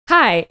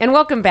Hi, and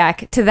welcome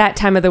back to That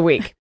Time of the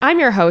Week. I'm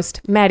your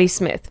host, Maddie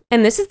Smith,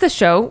 and this is the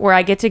show where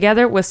I get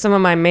together with some of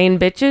my main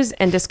bitches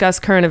and discuss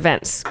current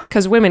events,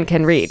 because women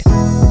can read.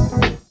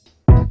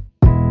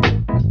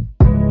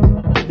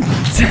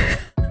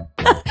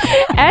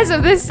 As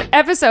of this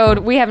episode,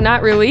 we have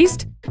not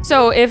released,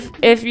 so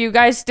if you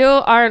guys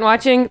still aren't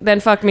watching, then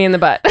fuck me in the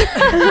butt.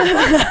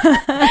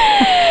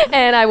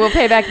 And I will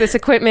pay back this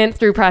equipment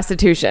through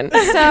prostitution.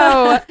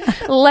 So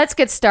let's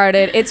get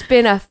started. It's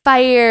been a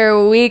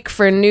fire week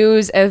for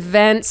news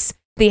events.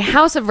 The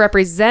House of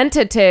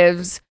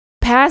Representatives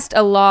passed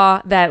a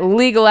law that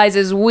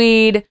legalizes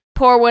weed.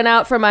 Pour one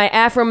out for my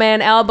Afro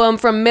Man album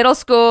from middle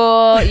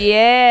school.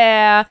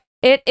 Yeah.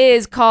 It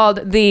is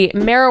called the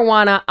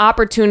Marijuana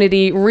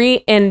Opportunity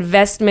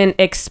Reinvestment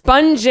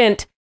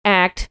Expungement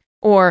Act,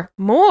 or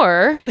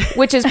MORE,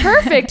 which is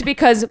perfect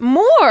because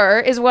more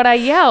is what I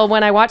yell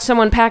when I watch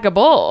someone pack a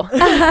bowl.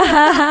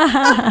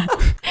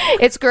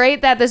 It's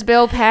great that this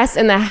bill passed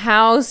in the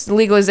House.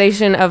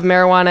 Legalization of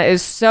marijuana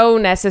is so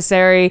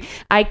necessary.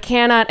 I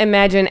cannot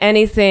imagine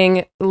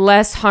anything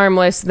less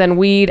harmless than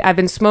weed. I've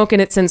been smoking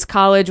it since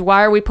college.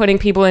 Why are we putting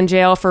people in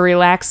jail for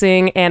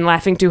relaxing and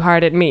laughing too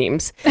hard at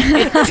memes?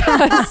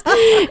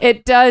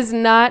 It does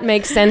not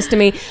make sense to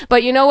me.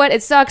 But you know what?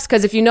 It sucks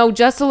because if you know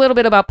just a little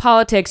bit about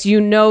politics,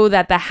 you know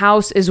that the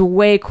House is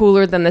way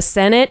cooler than the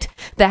Senate.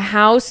 The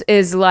House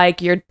is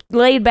like your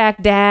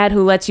laid-back dad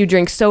who lets you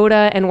drink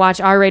soda and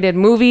watch R-rated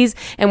movies.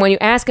 And when you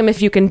ask him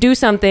if you can do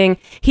something,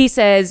 he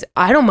says,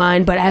 I don't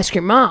mind, but ask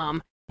your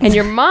mom. And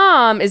your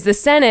mom is the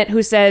Senate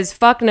who says,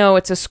 fuck no,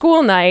 it's a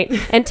school night,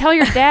 and tell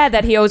your dad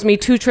that he owes me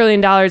 $2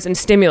 trillion in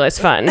stimulus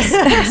funds.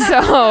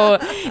 So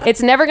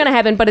it's never going to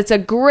happen, but it's a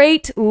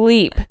great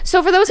leap.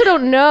 So for those who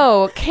don't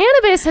know,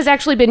 cannabis has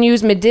actually been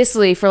used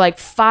medicinally for like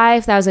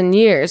 5,000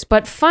 years.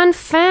 But fun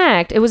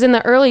fact, it was in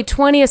the early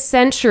 20th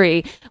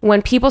century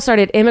when people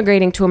started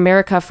immigrating to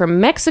America from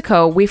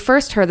Mexico, we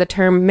first heard the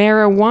term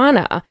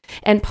marijuana.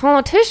 And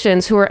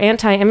politicians who were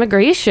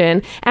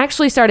anti-immigration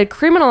actually started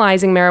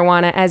criminalizing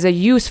marijuana as a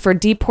use for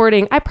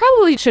deporting. I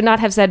probably should not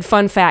have said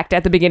fun fact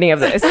at the beginning of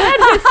this.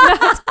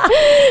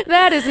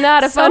 That is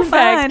not a fun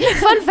fact.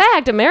 Fun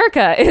fact,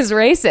 America is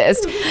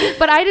racist.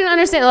 But I didn't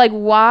understand, like,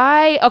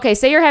 why? Okay,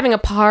 say you're having a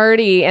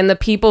party and the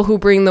people who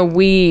bring the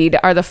weed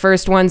are the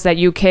first ones that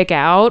you kick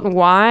out.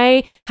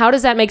 Why? How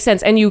does that make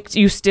sense? And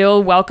you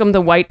still welcome the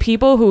white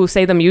people who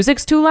say the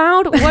music's too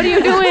loud? What are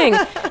you doing?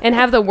 And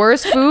have the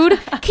worst food?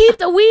 Keep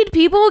the weed,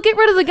 people. Get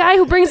rid of the guy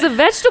who brings the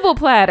vegetable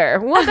platter.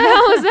 What the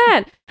hell is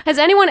that? Has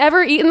anyone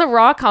ever eaten the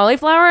raw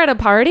cauliflower at a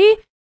party?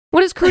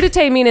 What does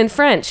crudité mean in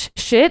French?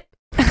 Shit?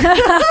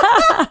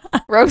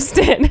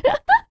 Roasted.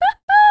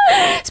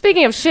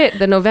 Speaking of shit,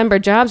 the November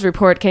jobs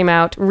report came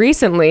out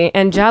recently,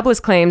 and jobless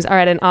claims are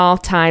at an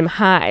all-time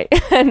high.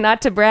 And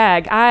not to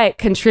brag, I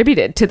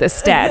contributed to the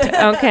stat,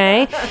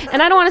 okay?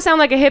 And I don't want to sound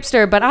like a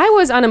hipster, but I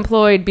was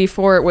unemployed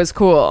before it was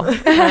cool,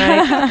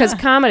 right? Because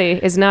comedy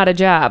is not a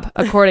job,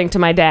 according to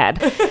my dad.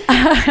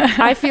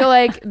 I feel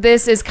like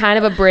this is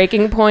kind of a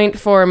breaking point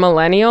for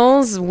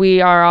millennials. We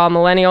are all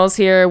millennials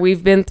here.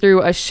 We've been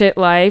through a shit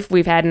life.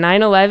 We've had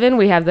 9/11.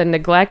 We have the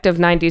neglect of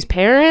 90s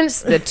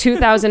parents, the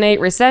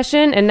 2008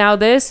 recession, and now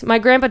this. My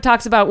grandpa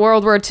talks about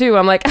World War II.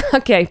 I'm like,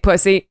 okay,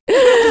 pussy.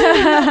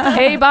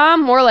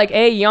 A-bomb? More like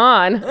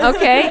a-yawn.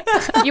 Okay.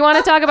 You want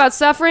to talk about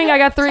suffering? I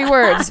got 3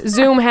 words.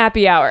 Zoom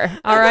happy hour.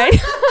 All right?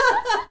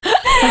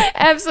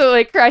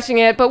 Absolutely crushing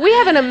it. But we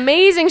have an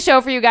amazing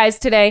show for you guys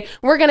today.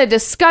 We're going to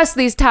discuss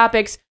these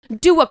topics,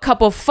 do a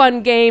couple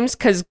fun games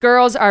because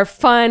girls are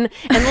fun.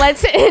 And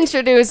let's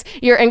introduce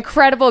your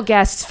incredible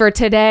guests for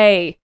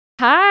today.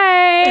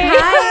 Hi.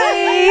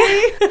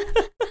 Hi.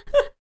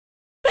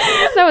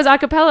 That was a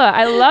cappella.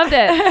 I loved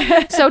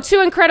it. So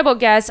 2 incredible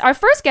guests. Our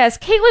first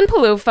guest, Caitlin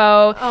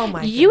Peluffo. Oh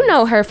my goodness. You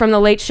know her from The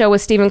Late Show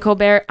with Stephen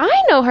Colbert.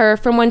 I know her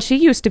from when she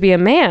used to be a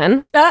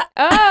man.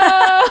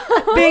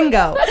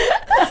 Bingo.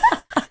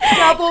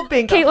 Double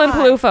bingo. Caitlin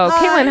Peluffo.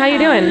 Hi. Caitlin, how you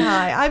doing?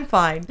 Hi, I'm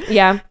fine.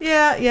 Yeah.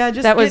 Yeah.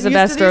 Just that was the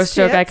best roast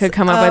joke I could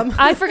come up with.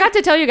 I forgot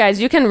to tell you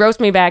guys, you can roast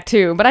me back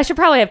too, but I should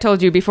probably have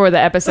told you before the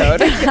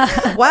episode.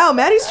 Wow,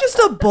 Maddie's just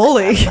a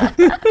bully.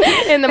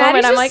 In the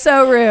moment, I'm like,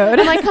 so rude.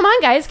 I'm like, come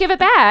on, guys, give it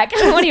back.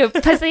 What are you,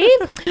 pussy?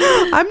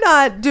 I'm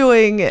not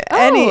doing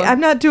I'm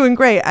not doing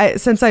great.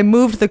 Since I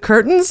moved the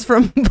curtains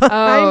from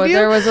behind you.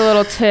 There was a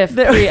little tiff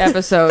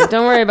pre-episode.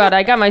 Don't worry about it.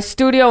 I got my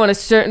studio in a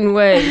certain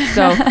way,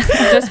 so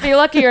just be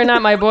lucky you're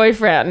not my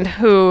boyfriend,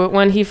 who,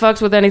 when he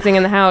fucks with anything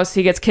in the house,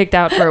 he gets kicked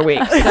out for a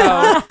week.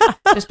 So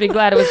just be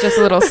glad it was just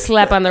a little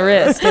slap on the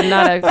wrist and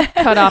not a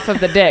cut off of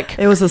the dick.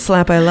 It was a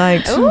slap I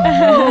liked. Ooh,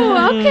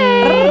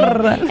 okay.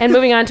 And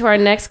moving on to our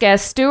next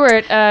guest,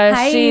 Stuart.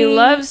 She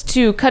loves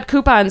to cut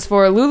coupons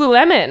for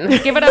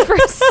Lululemon. Give it up for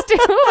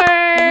Stuart.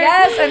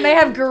 Yes, and they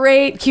have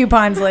great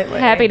coupons lately.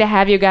 Happy to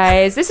have you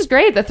guys. This is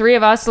great. The 3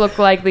 of us look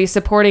like the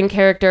supporting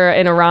character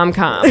in a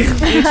rom-com.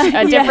 Each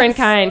a different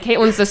kind.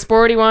 Caitlin's the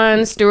sporty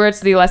one.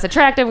 Stuart's the less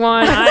attractive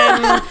one.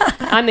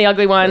 I'm the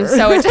ugly one.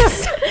 So it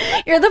just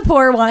You're the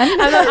poor one.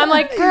 I'm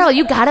like, girl,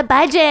 you got a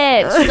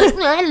budget. She's like,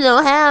 I don't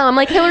know how. I'm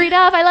like, Hillary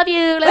Duff, I love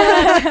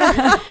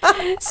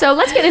you. So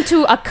let's get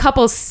into a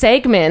couple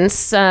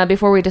segments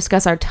before we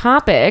discuss our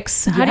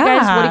topics. What do you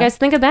guys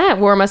think of that?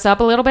 Warm us up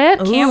a little bit.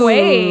 Can't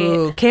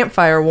wait.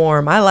 Campfire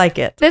warm. I like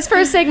it. This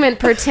first segment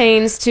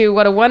pertains to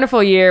what a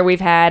wonderful year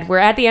we've had. We're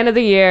at the end of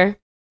the year.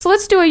 So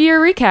let's do a year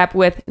recap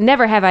with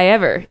Never Have I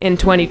Ever in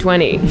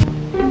 2020.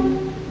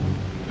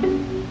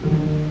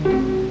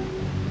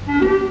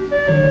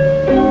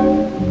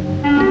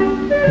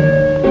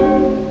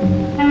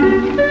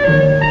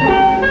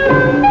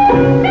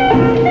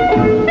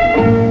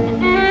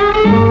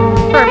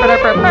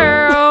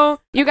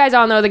 You guys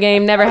all know the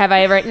game. Never have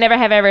I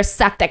ever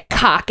sucked a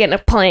cock in a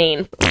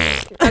plane.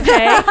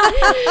 Okay?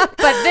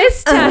 But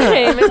this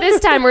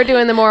time we're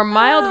doing the more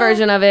mild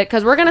version of it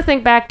because we're going to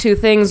think back to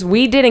things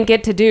we didn't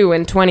get to do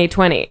in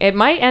 2020. It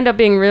might end up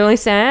being really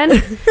sad.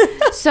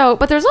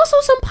 But there's also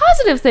some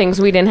positive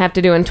things we didn't have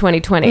to do in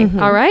 2020. Mm-hmm.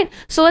 All right?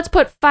 So let's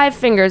put 5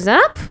 fingers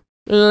up.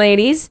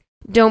 Ladies,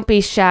 don't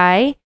be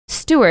shy.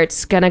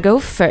 Stuart's going to go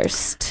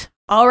first.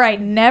 All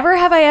right, never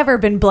have I ever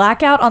been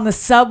blackout on the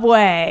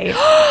subway.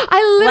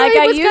 I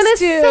literally was going to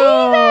say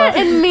that.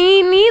 And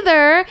me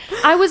neither.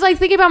 I was like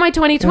thinking about my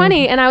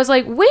 2020 and I was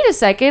like, wait a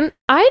second.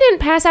 I didn't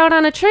pass out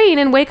on a train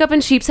and wake up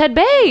in Sheepshead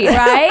Bay.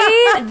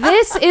 Right?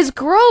 This is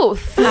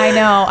growth. I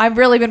know. I've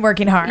really been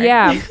working hard.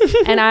 Yeah.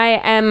 And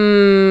I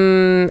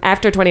am,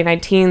 after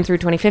 2019 through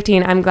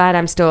 2015, I'm glad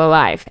I'm still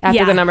alive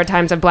after the number of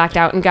times I've blacked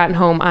out and gotten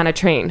home on a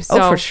train.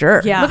 So, for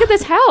sure. Yeah. Look at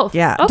this health.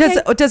 Yeah. Okay.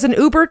 Does an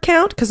Uber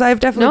count? Because I've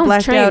definitely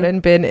blacked out and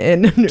been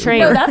in an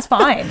train. Uber. No, that's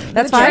fine.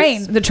 That's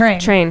fine. The train.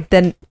 Train.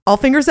 Then all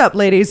fingers up,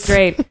 ladies.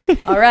 Great.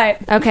 All right.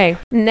 Okay.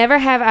 Never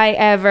have I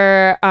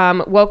ever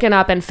woken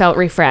up and felt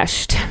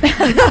refreshed.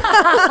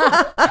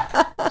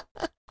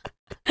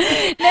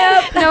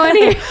 Nope. No,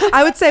 any.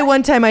 I would say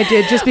one time I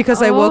did just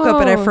because I woke up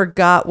and I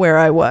forgot where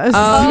I was.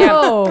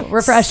 Oh,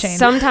 refreshing.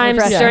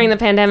 Sometimes during the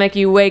pandemic,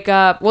 you wake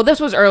up. Well, this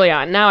was early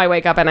on. Now I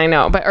wake up and I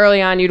know. But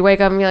early on, you'd wake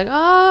up and be like,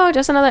 oh,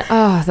 just another,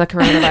 the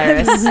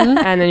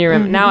coronavirus. And then you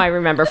now I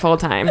remember full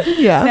time.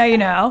 Yeah. Now you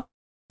know.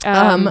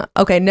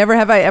 Okay, never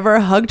have I ever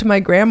hugged my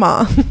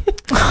grandma.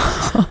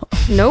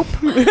 Nope.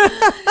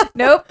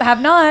 Nope,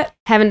 have not.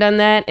 Haven't done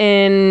that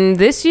in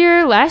this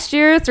year, last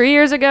year, 3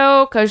 years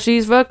ago, because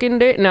she's fucking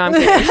dead. No, I'm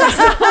kidding.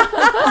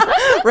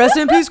 Rest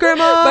in peace,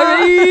 Grandma.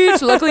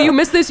 Luckily you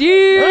missed this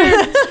year.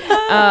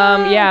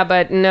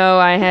 But no,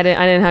 I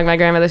didn't hug my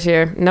grandma this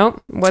year.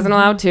 Nope, wasn't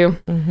allowed to.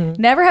 Mm-hmm.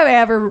 Never have I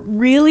ever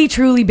really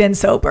truly been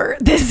sober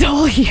this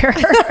whole year.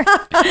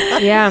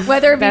 Yeah,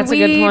 whether it be that's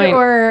weed a good point.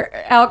 or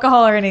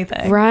alcohol or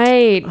anything.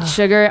 Right,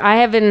 sugar.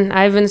 I've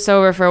been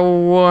sober for a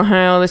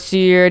while this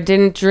year.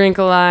 Didn't drink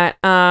a lot,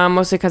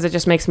 mostly because it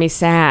just makes me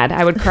sad.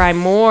 I would cry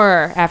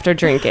more after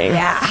drinking.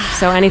 Yeah.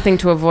 So anything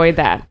to avoid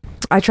that.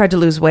 I tried to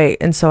lose weight,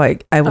 and so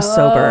I was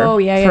sober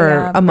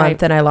for a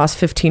month, and I lost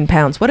 15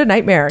 pounds. What a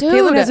nightmare. Dude.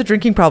 Caitlin has a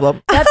drinking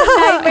problem. That's a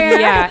nightmare.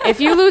 Yeah,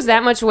 if you lose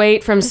that much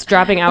weight from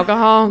dropping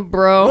alcohol,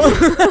 bro.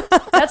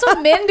 That's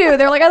what men do.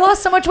 They're like, I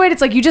lost so much weight.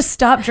 It's like, you just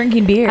stop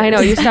drinking beer. I know.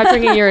 You stop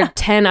drinking your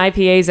 10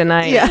 IPAs a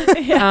night.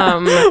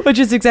 Yeah. Which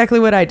is exactly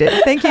what I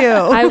did. Thank you.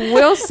 I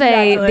will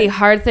say the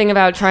hard thing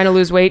about trying to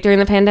lose weight during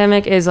the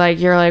pandemic is like,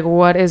 you're like,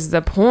 what is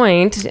the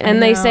point?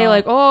 And they say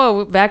like,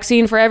 oh,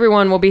 vaccine for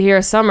everyone will be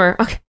here summer.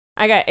 Okay.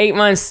 I got 8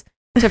 months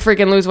to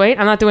freaking lose weight.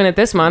 I'm not doing it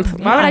this month.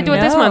 Why would I do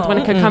it this month when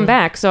it could come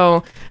back?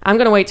 So I'm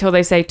going to wait till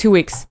they say 2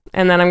 weeks.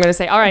 And then I'm going to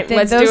say, all right,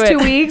 let's do it. Those 2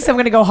 weeks, I'm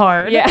going to go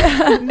hard.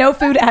 Yeah. No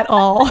food at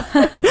all.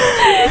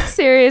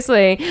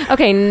 Seriously.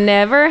 Okay,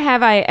 never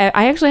have I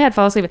actually had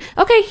fall asleep.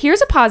 Okay,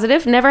 here's a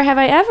positive. Never have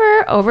I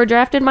ever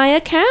overdrafted my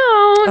account.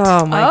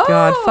 Oh my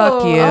God,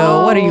 fuck you.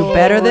 What are you,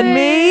 better than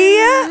me?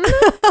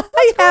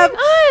 I have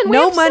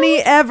no money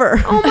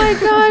ever. Oh my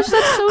gosh,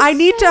 that's so I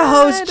need to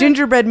host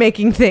gingerbread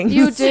making things.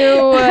 You do.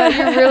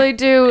 You really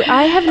do.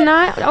 I have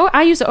not. Oh,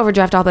 I used to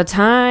overdraft all the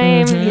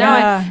time.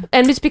 Mm-hmm.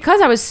 And it's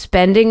because I was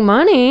spending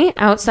money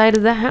outside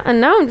of the house.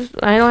 And now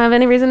I don't have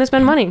any reason to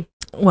spend money.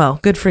 Well,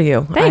 good for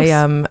you. Thanks.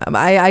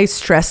 I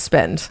stress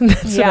spend.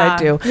 That's what I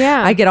do.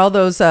 Yeah. I get all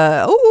those,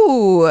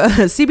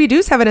 CB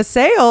Deuce having a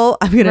sale.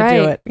 I'm going to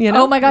do it. You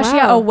know? Oh my gosh. Wow.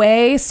 Yeah.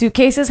 Away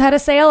suitcases had a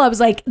sale. I was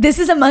like, this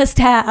is a must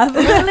have.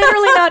 We're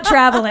literally not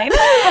traveling.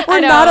 We're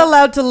not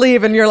allowed to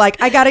leave. And you're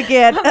like, I got to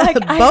get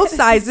both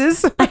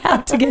sizes. I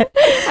have to get.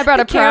 I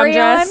brought a prom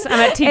dress. I'm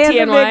at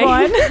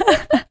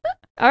TTNY.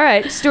 All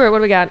right, Stuart, what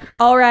do we got?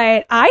 All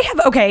right.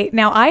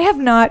 Now I have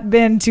not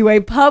been to a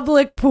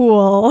public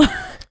pool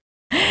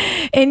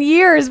in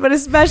years, but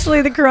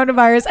especially the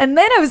coronavirus. And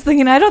then I was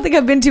thinking, I don't think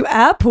I've been to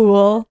a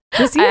pool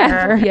this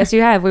year. Yes,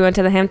 you have. We went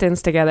to the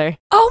Hamptons together.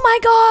 Oh my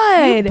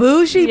God.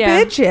 Bougie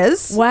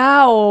bitches.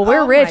 Wow.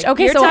 We're rich.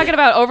 Okay. You're talking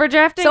about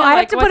overdrafting? So I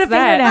have to put a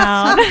finger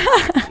down.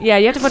 Yeah,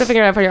 you have to put a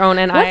finger down for your own.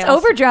 And what's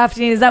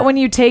overdrafting? Is that when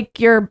you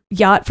take your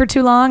yacht for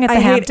too long at the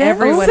Hamptons? Hate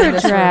everyone in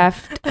this room.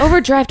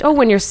 Overdraft. Oh,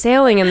 when you're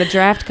sailing and the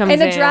draft comes in.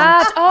 In the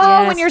draft. Oh,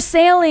 Yes. when you're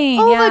sailing.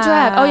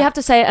 Overdraft. Oh, you have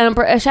to say it in a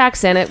British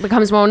accent. It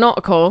becomes more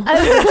nautical.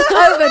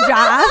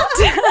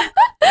 Overdraft.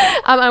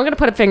 I'm going to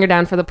put a finger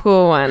down for the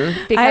pool one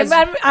because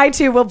I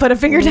too will put a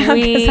finger down.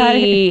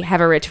 we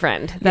have a rich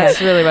friend.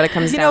 That's really what it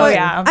comes down to.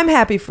 Yeah. I'm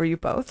happy for you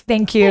both.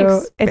 Thank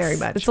you. Thanks very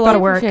much. It's a lot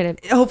of work.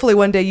 Hopefully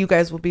one day you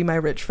guys will be my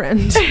rich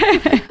friend.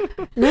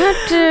 Not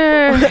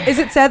Is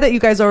it sad that you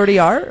guys already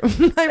are?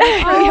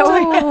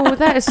 Oh,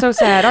 that is so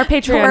sad. Our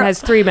Patreon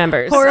has 3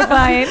 members.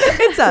 Horrifying.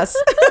 It's us.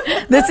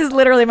 This is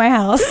literally my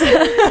house.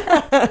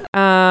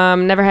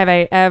 Never have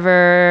I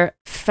ever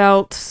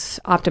felt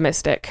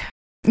optimistic.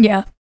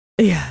 Yeah.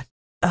 Yeah.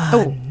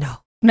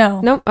 No.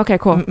 No. Nope. Okay,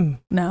 cool. Mm-mm.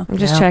 No. I'm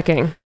just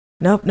checking.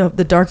 Nope.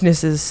 The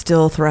darkness is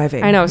still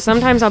thriving. I know.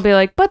 Sometimes I'll be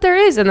like, but there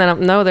is. And then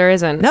no, there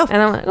isn't. No.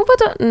 And I'm like, oh,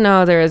 but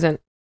no, there isn't.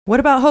 What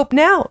about hope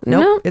now?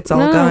 Nope. It's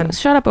all gone.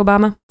 Shut up,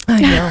 Obama.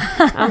 I know.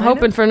 I'm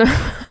hoping for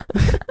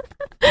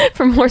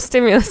for more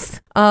stimulus.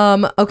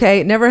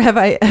 Okay. Never have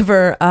I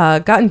ever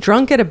gotten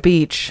drunk at a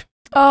beach.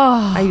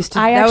 Oh, I used to.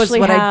 That was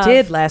what I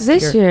did last year.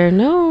 This year,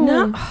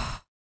 no.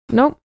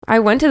 Nope. I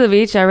went to the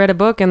beach. I read a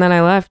book and then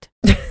I left.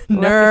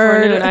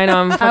 Nerd. I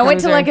know. I went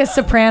to like a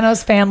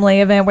Sopranos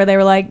family event where they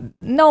were like,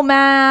 no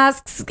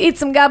masks, eat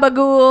some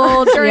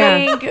gabagool,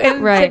 drink,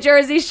 in the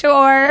Jersey Shore.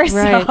 Right.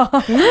 So,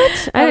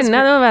 what? I did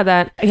not know about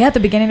that. Yeah, at the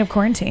beginning of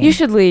quarantine. You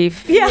should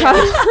leave. Yeah.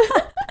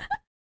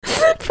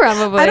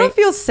 Probably. I don't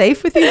feel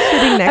safe with you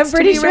sitting next to me.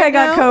 I'm pretty sure I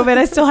got COVID.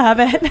 I still have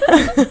it.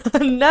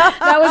 No.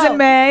 That was in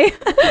May.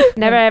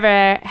 Never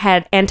ever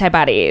had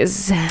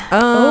antibodies.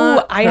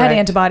 I had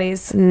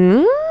antibodies.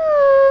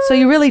 So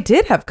you really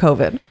did have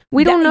COVID.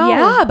 We don't know.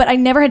 Yeah, but I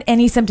never had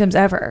any symptoms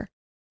ever.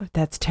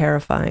 That's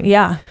terrifying.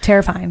 Yeah,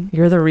 terrifying.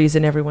 You're the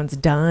reason everyone's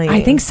dying.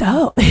 I think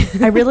so.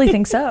 I really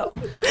think so.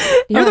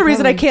 You're the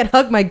reason I can't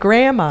hug my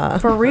grandma.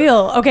 For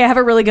real. Okay, I have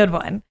a really good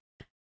one.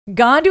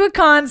 Gone to a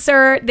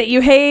concert that you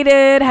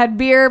hated, had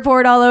beer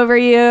poured all over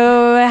you,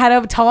 had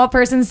a tall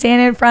person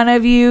stand in front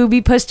of you,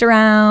 be pushed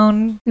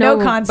around. No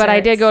concert. But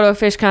I did go to a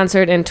Fish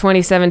concert in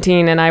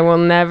 2017 and I will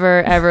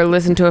never ever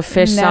listen to a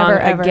Fish song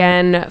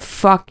again.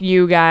 Fuck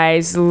you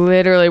guys.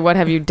 Literally, what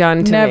have you done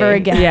to me? Never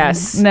again.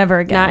 Yes. Never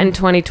again. Not in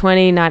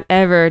 2020, not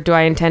ever do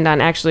I intend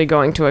on actually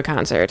going to a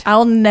concert.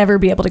 I'll never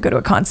be able to go to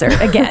a concert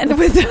again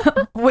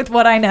with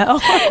what I know.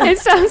 It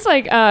sounds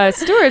like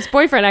Stuart's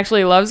boyfriend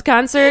actually loves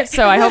concerts,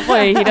 so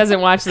hopefully he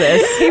doesn't watch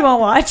this. He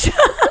won't watch.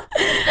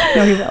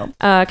 No, he will.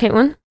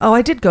 Caitlin? Oh,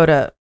 I did go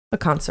to a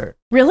concert.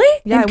 Really?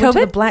 Yeah, in I COVID? went to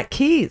the Black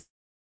Keys.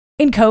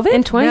 In COVID?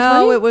 In 2020?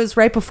 No, it was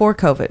right before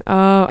COVID.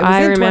 Oh, it was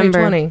I in remember.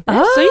 2020.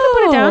 Oh, so you can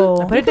put it down.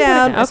 I put it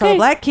down. I saw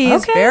Black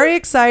Keys. Okay. Very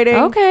exciting.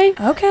 Okay.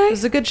 It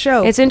was a good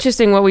show. It's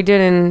interesting what we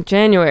did in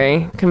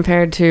January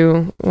compared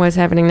to what's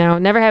happening now.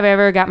 Never have I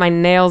ever got my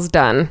nails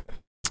done.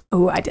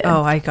 Oh, I did.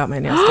 Oh, I got my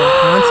nails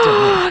done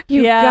constantly.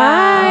 You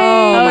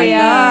guys. Oh my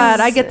God.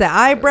 I get the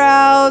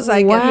eyebrows.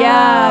 I get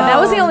that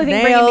was the only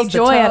thing bringing me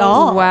joy at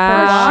all.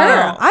 Wow. For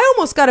sure. I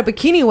almost got a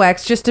bikini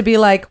wax just to be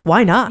like,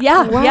 why not?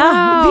 Yeah. Wow.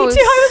 Yeah. Me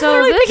too. I was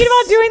literally thinking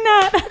about doing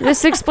that.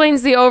 This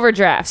explains the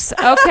overdrafts.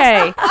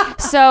 Okay.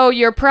 So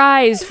your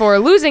prize for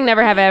losing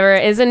Never Have Ever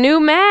is a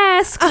new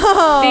mask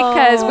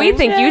because we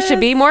think you should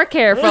be more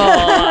careful.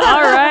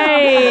 All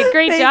right.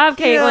 Great job,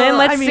 Caitlin.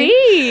 Let's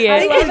see.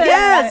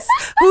 Yes.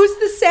 Who's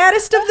the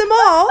saddest of them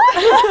all?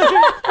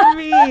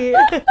 Me.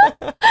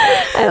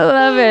 I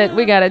love it.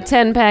 We got a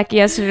 10-pack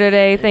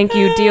yesterday. Thank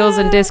you. Deals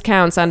and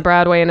discounts on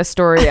Broadway in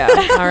Astoria.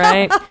 All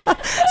right.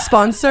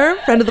 Sponsor,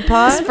 friend of the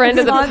pod. Friend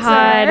of the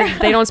pod.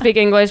 They don't speak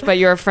English, but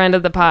you're a friend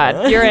of the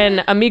pod. You're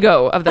an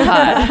amigo of the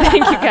pod.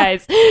 Thank you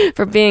guys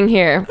for being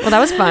here. Well, that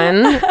was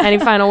fun. Any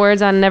final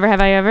words on Never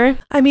Have I Ever?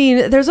 I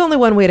mean, there's only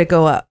one way to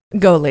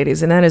go,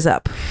 ladies, and that is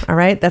up. All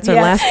right? That's our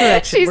last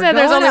direction. She said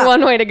there's only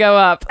one way to go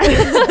up.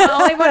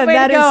 Only one way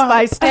that to go. is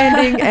by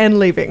standing and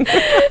leaving.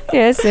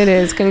 Yes, it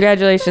is.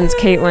 Congratulations,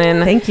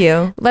 Caitlin. Thank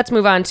you. Let's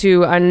move on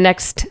to our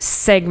next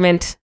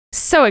segment.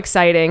 So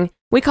exciting.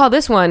 We call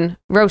this one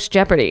Roast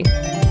Jeopardy.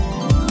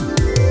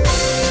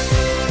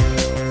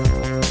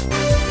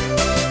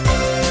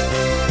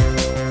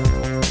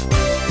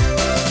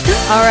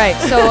 All right,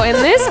 so in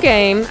this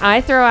game,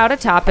 I throw out a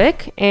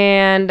topic,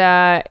 and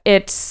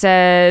it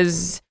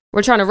says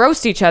we're trying to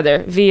roast each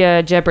other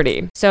via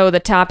Jeopardy. So the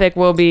topic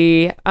will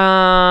be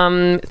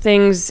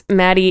things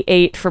Maddie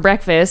ate for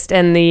breakfast,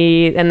 and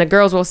the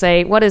girls will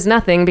say, "What is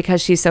nothing?"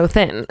 because she's so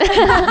thin.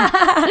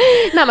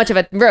 Not much of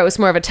a roast,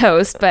 more of a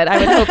toast, but I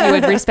would hope you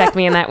would respect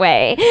me in that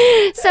way.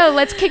 So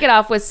let's kick it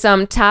off with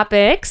some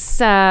topics,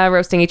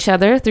 roasting each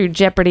other through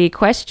Jeopardy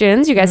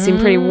questions. You guys seem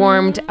pretty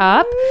warmed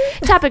up.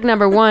 Topic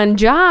number 1,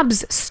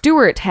 jobs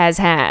Stuart has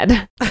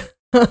had.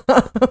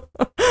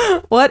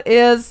 What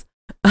is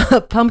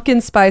a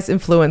pumpkin spice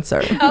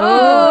influencer?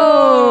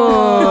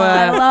 Oh,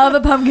 I love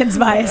a pumpkin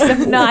spice.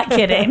 I'm not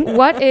kidding.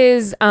 What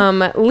is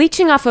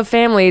leeching off of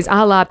families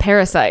a la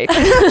Parasite?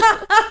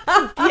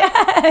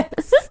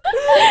 Yes.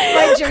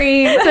 My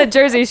dream. The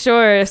Jersey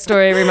Shore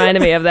story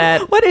reminded me of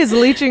that. What is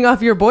leeching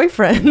off your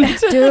boyfriend?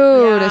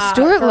 Dude,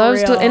 Stuart for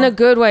loves real. to, in a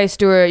good way,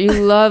 Stuart. You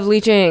love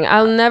leeching.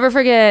 I'll never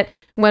forget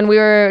when we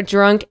were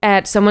drunk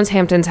at someone's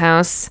Hamptons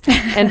house,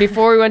 and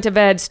before we went to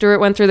bed, Stuart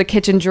went through the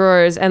kitchen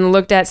drawers and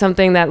looked at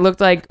something that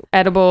looked like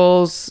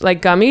edibles,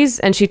 like gummies,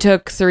 and she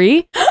took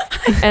 3.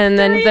 And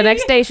then the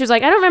next day she was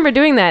like, I don't remember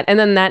doing that. And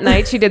then that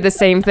night she did the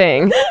same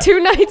thing 2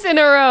 nights in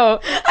a row.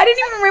 I didn't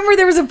even remember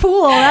there was a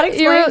pool. That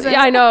explains it.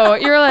 Yeah, I know.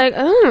 You're like,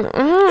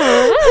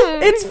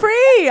 It's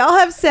free. I'll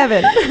have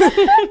 7.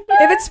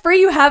 If it's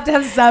free, you have to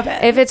have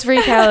 7. If it's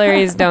free,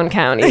 calories don't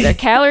count either.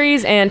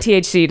 Calories and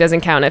THC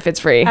doesn't count if it's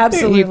free.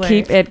 Absolutely. You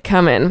keep it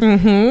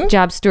coming.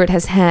 Job Stuart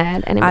has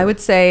had. Anyway. I would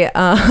say,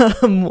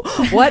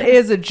 what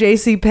is a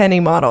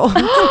JCPenney model?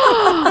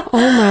 Oh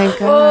my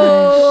gosh.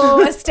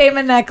 Oh, a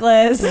statement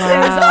necklace.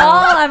 Wow. Is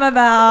all I'm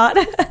about.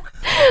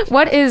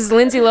 What is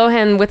Lindsay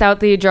Lohan without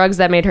the drugs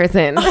that made her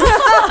thin? But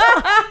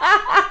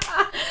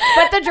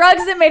the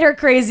drugs that made her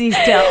crazy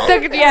still.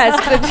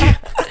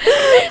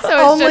 So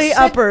Only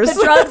uppers.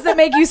 The drugs that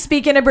make you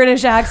speak in a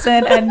British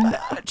accent and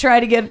try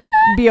to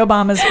be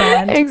Obama's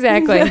friend.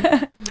 Exactly.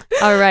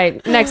 All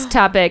right. Next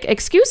topic.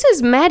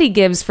 Excuses Maddie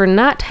gives for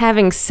not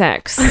having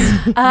sex.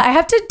 I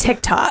have to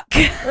TikTok.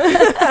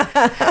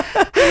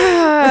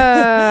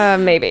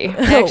 Maybe.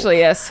 Actually,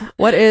 yes.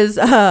 What is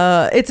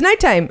it's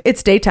nighttime,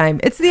 it's daytime,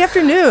 it's the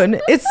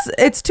afternoon,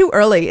 it's too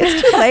early,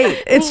 it's too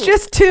late, it's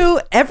just too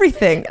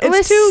everything,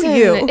 it's too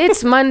you.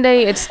 It's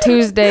Monday, it's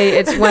Tuesday,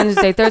 it's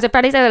Wednesday, Thursday,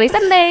 Friday, Saturday,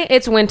 Sunday,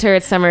 it's winter,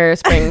 it's summer,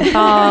 spring,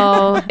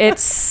 fall.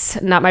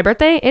 It's not my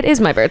birthday, it is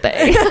my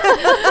birthday.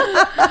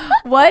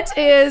 What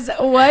is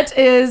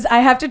I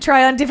have to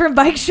try on different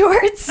bike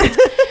shorts.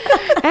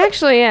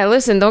 Actually, yeah,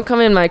 listen, don't come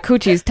in, my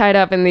coochie's tied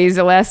up in these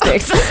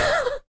elastics.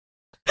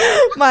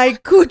 My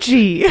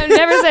coochie. I've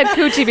never said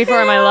coochie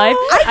before in my life.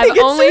 I've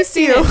only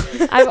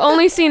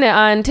seen it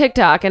on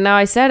TikTok, and now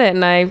I said it,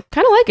 and I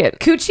kind of like it.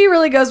 Coochie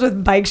really goes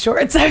with bike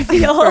shorts, I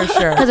feel. For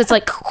sure. Because it's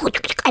like...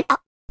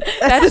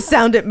 That's the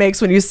sound it makes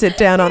when you sit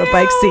down on a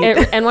bike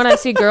seat. And when I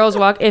see girls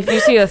walk, if you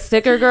see a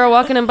thicker girl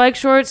walking in bike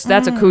shorts,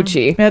 that's a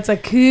coochie. That's a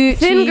coochie.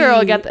 Thin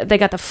girl, they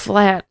got the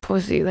flat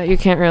pussy that you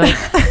can't really...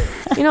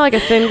 You know, like a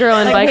thin girl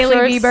in like bike Hailey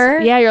shorts?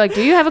 Bieber? Yeah, you're like,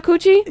 do you have a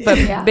coochie?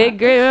 But big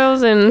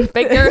girls and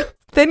big girls...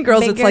 Thin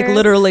girls, it's like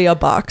literally a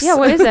box. Yeah,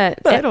 what is that?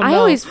 I don't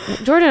know.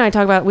 Jordan and I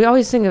talk about, we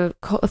always think of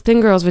a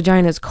thin girl's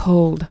vagina as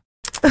cold.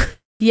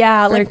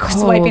 Yeah, Very like cold.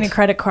 swiping a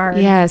credit card.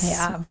 Yes.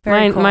 Yeah,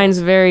 very cold. Mine's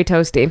very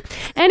toasty.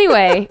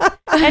 Anyway,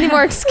 any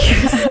more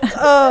excuses?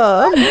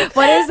 What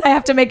is, I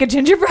have to make a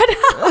gingerbread house?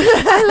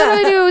 I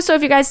literally do. So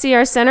if you guys see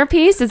our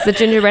centerpiece, it's the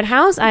gingerbread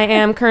house. I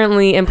am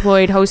currently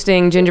employed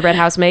hosting gingerbread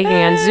house making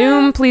on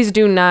Zoom. Please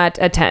do not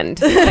attend.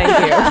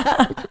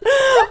 Thank you.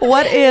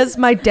 What is,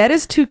 my debt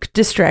is too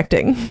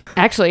distracting.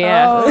 Actually,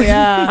 yeah. Oh,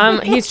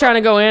 yeah. He's trying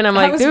to go in. I'm That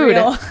like, was dude.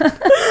 real.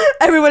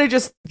 Everybody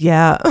just,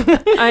 yeah.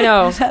 I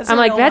know. That's I'm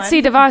a like, real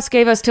Betsy one. DeVos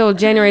gave us till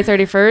January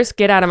 31st.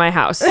 Get out of my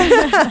house.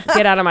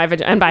 Get out of my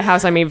vagina. And by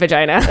house, I mean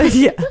vagina.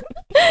 Yeah.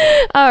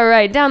 All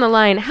right, down the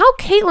line. How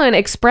Caitlin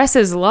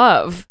expresses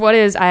love. What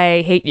is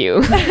I hate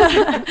you?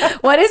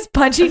 What is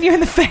punching you in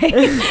the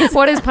face?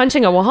 What is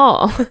punching a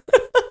wall?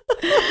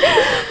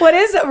 What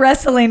is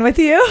wrestling with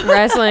you?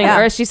 Wrestling.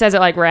 Yeah. Or she says it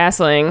like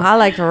wrestling. I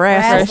like to For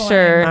wrestle.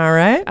 sure. All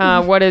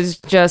right. What is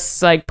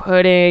just like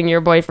putting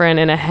your boyfriend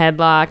in a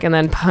headlock and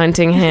then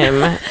punting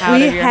him out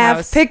We of your have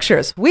house?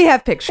 pictures. We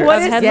have pictures.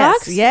 What is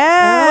headlocks?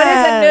 Yes. What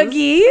is a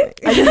noogie?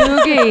 A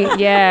noogie.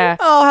 Yeah.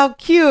 Oh, how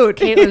cute.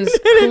 Caitlin's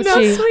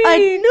coochie.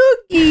 A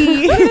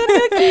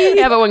noogie.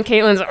 Yeah, but when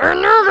Caitlin's a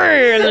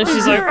noogie, and then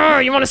she's like, oh,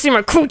 you want to see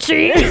my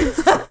coochie?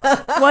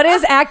 What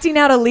is acting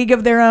out a league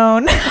of their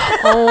own?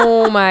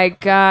 Oh my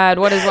God.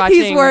 What is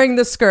watching? He's wearing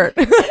the skirt.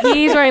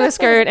 He's wearing the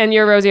skirt and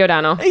you're Rosie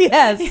O'Donnell.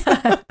 Yes.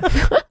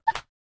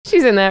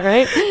 She's in that,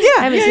 right? Yeah.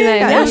 I haven't seen that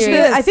in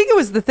Yeah, years. I think it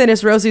was the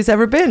thinnest Rosie's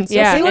ever been. So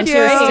Yeah, thank and you. she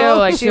was still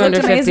like She looked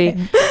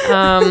 250.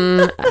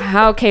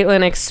 How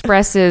Caitlin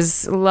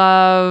expresses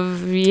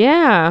love.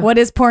 Yeah. What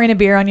is pouring a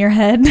beer on your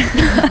head?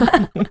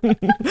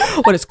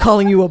 What is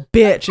calling you a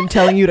bitch and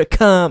telling you to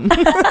come?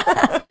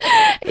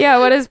 Yeah,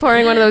 what is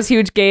pouring one of those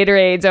huge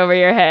Gatorades over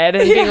your head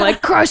and being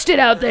like, crushed it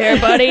out there,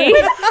 buddy.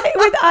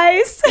 With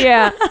ice.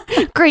 Yeah.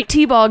 Great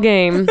T-ball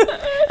game.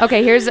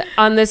 Okay, here's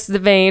on this the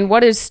vein.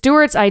 What is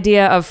Stuart's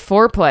idea of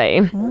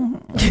foreplay?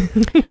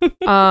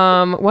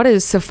 What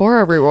is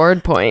Sephora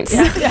reward points?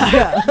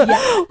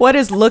 What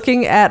is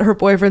looking at her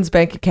boyfriend's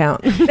bank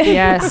account?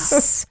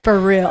 Yes. For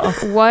real.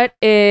 What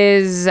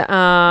is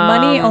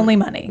Money, only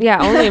money.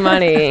 Yeah, only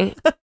money.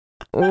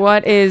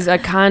 What is a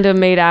condom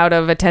made out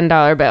of a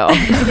 $10 bill?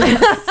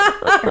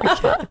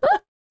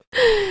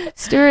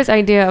 Stuart's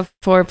idea of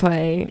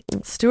foreplay.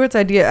 Stuart's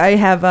idea. I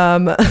have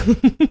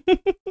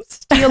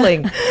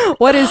stealing.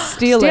 What is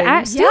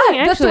stealing? Stealing, The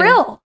actually.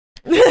 thrill.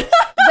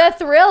 The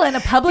thrill in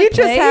a public You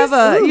just place. have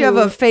a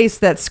Ooh. face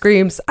that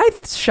screams, "I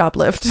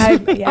shoplift."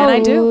 And I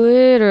do.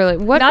 Literally.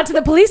 What? Not to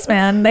the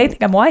policeman. They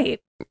think I'm white.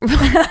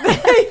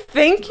 They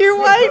think you're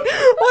white.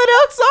 What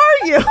else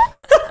are you?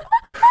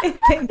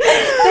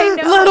 They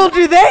know. Little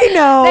do they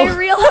know. They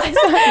realize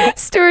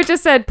Stuart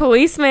just said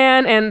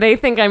policeman and they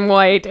think I'm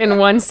white in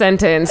one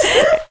sentence.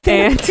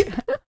 And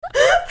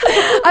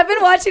I've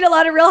been watching a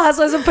lot of Real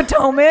Housewives of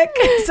Potomac,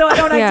 so I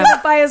don't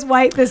identify as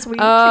white this week.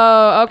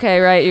 Oh, okay,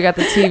 right. You got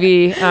the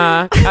TV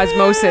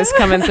osmosis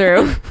coming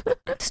through.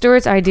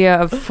 Stuart's idea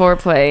of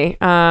foreplay.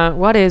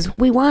 What is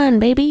we won,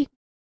 baby?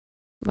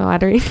 The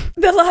lottery.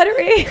 The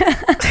lottery.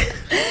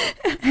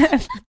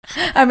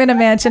 I'm in a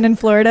mansion in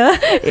Florida.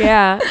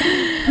 Yeah.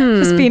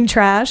 Just being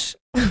trash.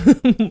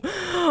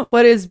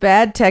 What is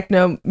bad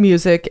techno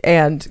music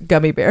and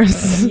gummy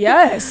bears?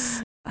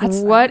 Yes.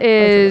 What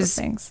is...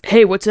 things.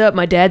 Hey, what's up?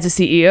 My dad's a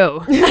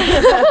CEO.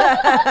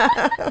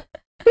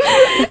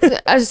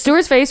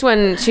 Stuart's face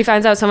when she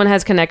finds out someone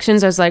has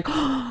connections, I was like,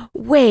 oh,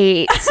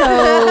 wait,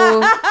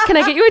 so can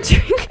I get you a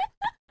drink?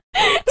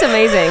 It's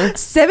amazing.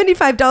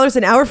 $75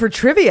 an hour for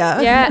trivia.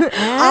 Yeah.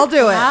 I'll do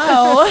it.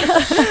 Wow.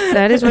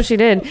 That is what she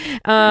did.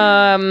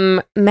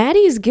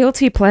 Maddie's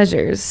guilty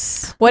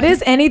pleasures. What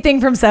is anything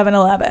from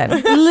 7-Eleven?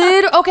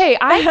 Okay,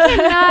 I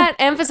cannot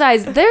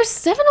emphasize their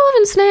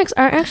 7-Eleven snacks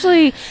are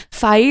actually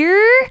fire.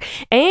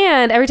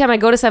 And every time I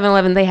go to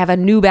 7-Eleven, they have a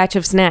new batch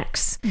of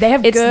snacks. They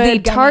have It's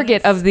good the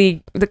target gummies. of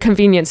the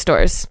convenience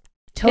stores.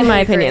 Totally in my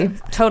agree.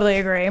 opinion. Totally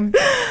agree.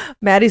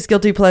 Maddie's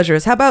guilty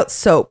pleasures. How about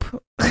soap?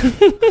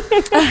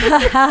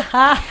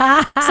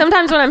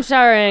 Sometimes when I'm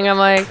showering, I'm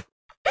like,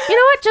 you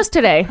know what? Just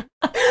today.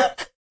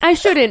 I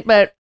shouldn't,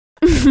 but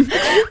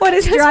What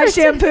is dry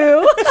shampoo?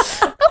 okay,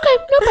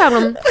 no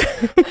problem.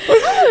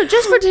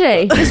 Just for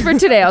today. Just for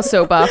today, I'll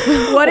soap off.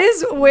 What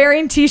is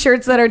wearing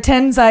t-shirts that are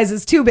 10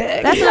 sizes too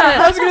big? That's I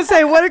not, was going to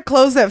say, what are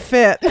clothes that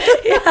fit?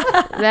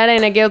 that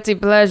ain't a guilty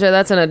pleasure.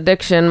 That's an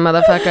addiction,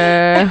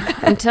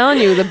 motherfucker. I'm telling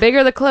you, the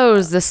bigger the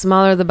clothes, the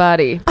smaller the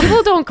body.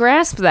 People don't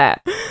grasp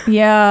that.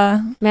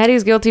 Yeah.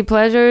 Maddie's guilty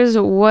pleasures.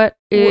 What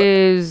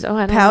is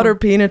I don't Powder know.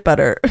 peanut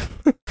butter.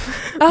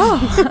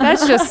 Oh.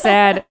 That's just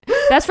sad.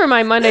 That's for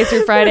my Monday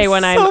through Friday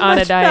when I'm so on a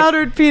much diet.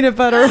 powdered peanut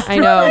butter. I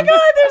know. Oh my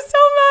God, there's so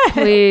much.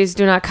 Please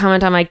do not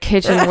comment on my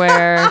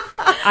kitchenware.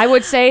 I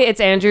would say it's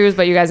Andrew's,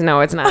 but you guys know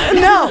it's not.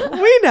 No,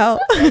 we know.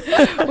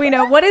 We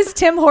know. What is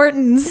Tim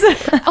Hortons?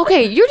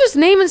 Okay, you're just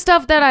naming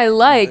stuff that I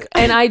like,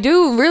 and I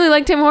do really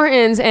like Tim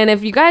Hortons. And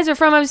if you guys are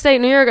from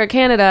upstate New York or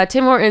Canada,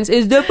 Tim Hortons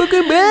is the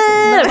fucking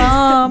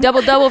best.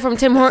 Double from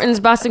Tim Hortons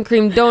Boston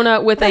cream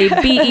donut with a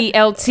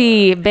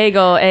BELT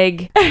bagel,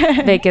 egg,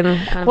 bacon.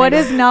 What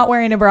is not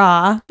wearing a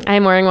bra? I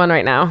am wearing one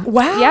right now.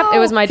 Wow, Yep, it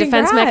was my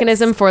defense congrats.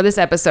 mechanism for this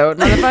episode,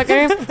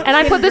 motherfucker. And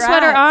I put the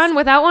sweater Congrats. on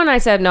without one. I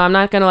said, no, I'm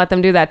not going to let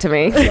them do that to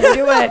me. Don't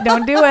do it.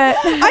 Don't do it.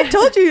 I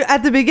told you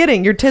at the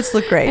beginning, your tits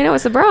look I great. know,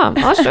 it's a bra.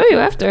 I'll show you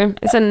after.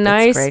 It's a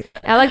nice, great.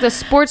 I like the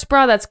sports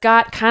bra that's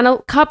got kind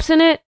of cups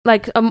in it,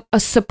 like a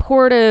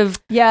supportive,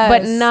 Yes.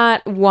 but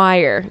not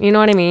wire. You know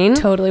what I mean?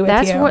 Totally with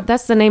that's you.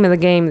 That's the name of the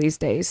game these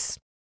days.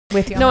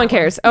 With you. No one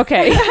cares.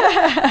 Okay.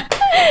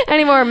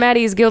 Any more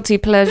Maddie's guilty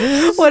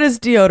pleasures? What is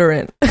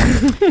deodorant?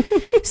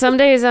 Some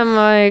days I'm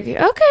like, okay,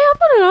 I'll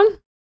put it on.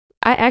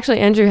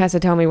 Andrew has to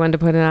tell me when to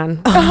put it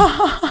on.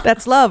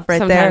 That's love right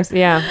Sometimes, there.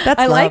 yeah. That's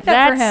I love. like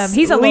that for That's him.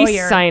 He's a lease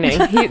lawyer. signing.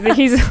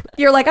 He's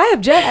You're like, I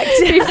object.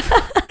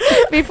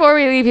 before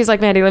we leave, he's like,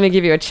 Maddie, let me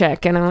give you a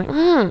check. And I'm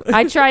like,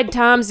 I tried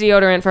Tom's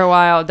deodorant for a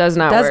while. It does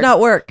not work. Does not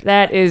work.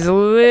 That is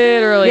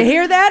literally. You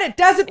hear that? It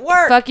doesn't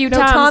work. Fuck you, No,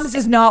 Tom's. Tom's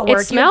does not work. It You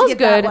have to smells get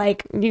that, good.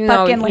 like You know,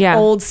 fucking like yeah.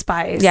 Old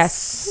Spice.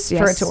 Yes, For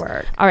yes. it to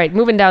work. All right,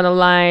 moving down the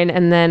line,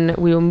 and then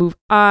we will move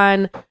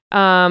on.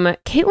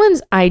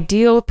 Caitlin's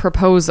ideal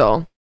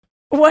proposal.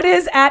 What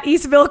is at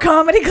Eastville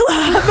Comedy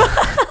Club?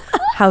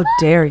 How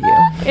dare you?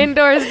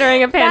 Indoors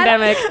during a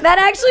pandemic.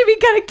 That'd actually be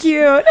kind of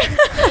cute.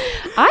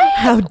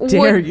 How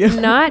dare would you?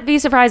 not be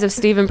surprised if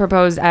Steven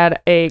proposed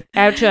at a...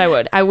 Actually, I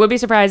would. I would be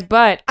surprised,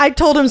 but I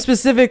told him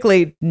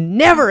specifically,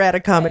 never at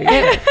a comedy.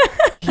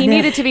 he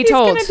needed to be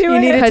told. gonna do He it.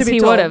 needed to Because be he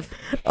told. would have.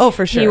 Oh,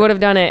 for sure. He would have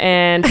done it,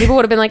 and people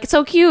would have been like, "It's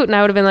so cute," and I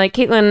would have been like,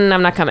 "Caitlin,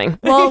 I'm not coming."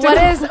 Well,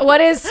 what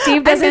is Steve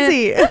I'm doesn't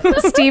busy.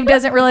 Steve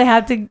doesn't really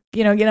have to,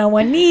 get on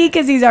one knee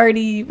because he's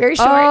already very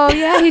short. Oh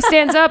yeah, he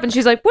stands up, and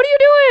she's like, "What are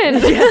you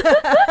doing?"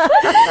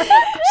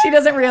 She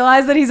doesn't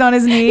realize that he's on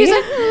his knee. He's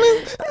like,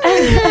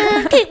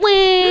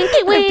 "Caitlin,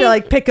 I have to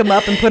like pick him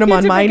up and put him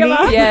on to my pick him knee.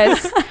 up.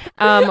 Yes.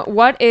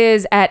 What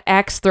is at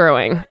axe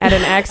throwing? At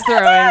an axe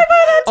throwing.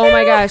 Oh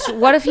my gosh.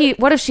 What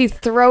if she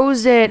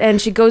throws it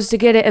and she goes to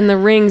get it and the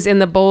ring's in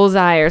the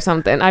bullseye or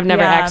something? I've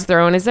never Yeah. axe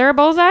thrown. Is there a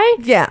bullseye?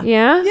 Yeah.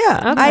 Yeah.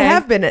 Yeah. Okay. I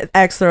have been at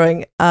axe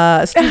throwing.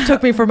 Steve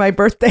took me for my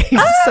birthday.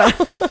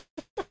 So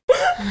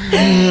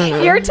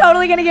You're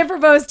totally gonna get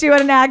proposed to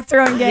at an axe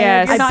throwing game.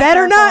 Yes. You're I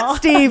better careful. not,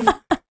 Steve.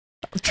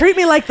 Treat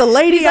me like the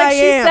lady He's like, I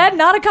she am. said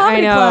not a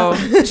comedy I know.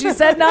 club. She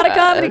said not a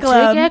comedy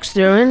club. Take axe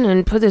throwing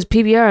and put this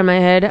PBR in my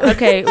head.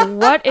 Okay.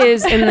 What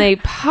is in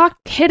the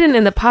hidden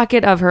in the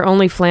pocket of her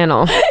only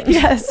flannel?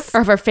 Yes.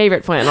 Or of her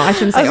favorite flannel? I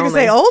shouldn't say I was going to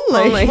say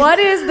only. What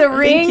is the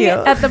ring you.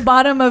 at the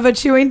bottom of a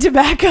chewing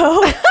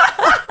tobacco?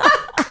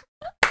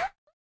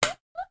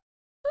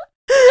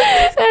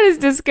 That is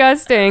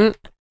disgusting.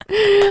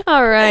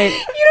 All right.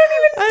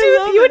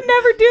 You would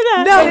never do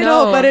that. No,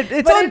 No. no, but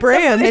it's on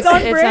brand. It's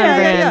on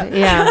brand.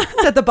 Yeah.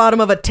 It's at the bottom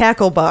of a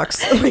tackle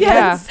box.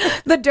 Yes.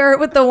 The dirt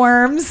with the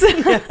worms.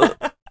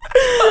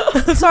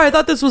 Sorry, I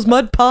thought this was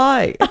mud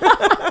pie.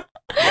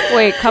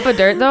 Wait, cup of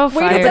dirt though?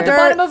 Wait, it's at the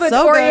Fire. bottom of an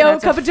So good. Oreo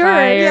That's a cup of dirt.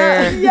 fire.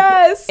 Yeah.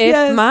 Yes. If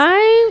yes.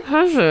 my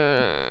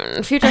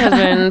husband, future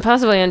husband,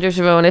 possibly Andrew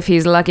Chavone, if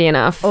he's lucky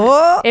enough,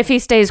 Oh, if he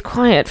stays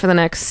quiet for the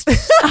next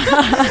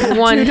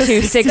 1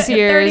 to 6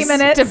 years, 30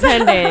 minutes.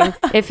 depending,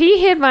 if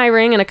he hid my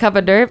ring in a cup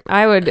of dirt,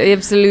 I would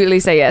absolutely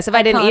say yes. If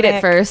I didn't eat it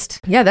Iconic.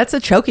 first, yeah, that's a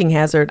choking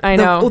hazard. I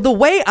know. The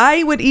way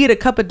I would eat a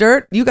cup of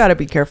dirt, you got to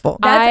be careful.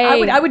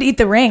 I would eat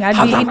the ring. I'd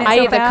be eating it I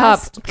so eat the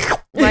fast.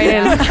 cup right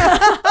in.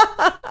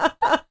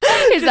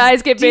 His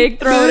eyes get big.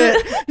 Throw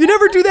it. You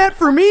never do that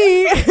for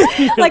me.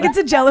 Like it's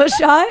a Jello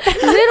shot.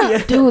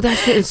 Dude, that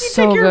shit is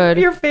so Take good.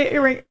 Your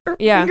finger.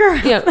 Yeah.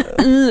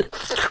 Yeah.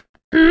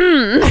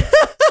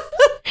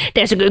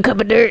 That's a good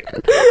cup of dirt.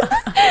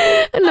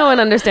 No one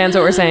understands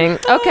what we're saying.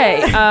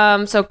 Okay.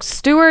 So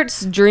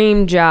Stuart's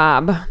dream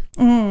job.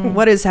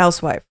 What is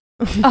housewife?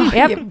 Oh,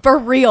 Yep. yeah, for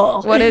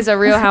real. What is a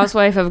real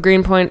housewife of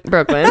Greenpoint,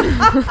 Brooklyn?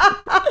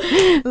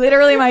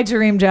 Literally my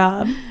dream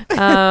job.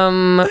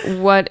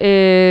 What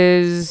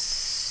is...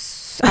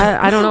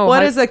 I don't know.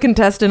 What is a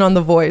contestant on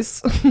The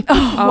Voice?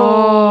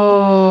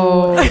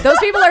 Oh. Those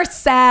people are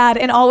sad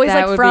and always That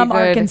like would from be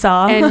good.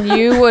 Arkansas. And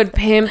you would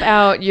pimp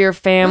out your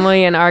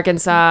family in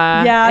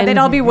Arkansas. yeah, and they'd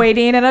all be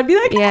waiting and I'd be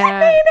like, I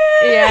made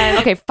it. Yeah.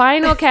 Okay,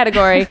 final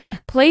category.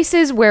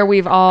 Places where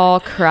we've all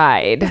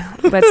cried.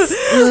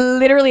 Let's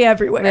Literally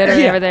everywhere.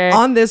 literally over there.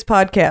 On this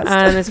podcast.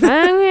 On this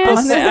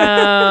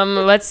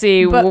podcast. Let's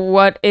see. But-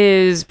 what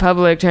is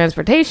public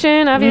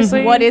transportation,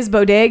 obviously? What is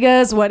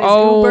bodegas? What is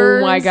Oh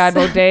Ubers? my God,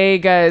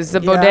 bodegas. The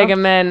Yeah. bodega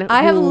men.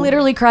 I have Ooh.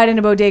 literally cried in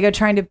a bodega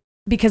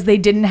because they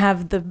didn't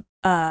have the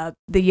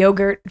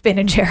yogurt Ben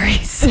and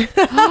Jerry's.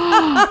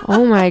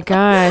 Oh my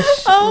gosh.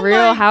 Oh Real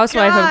my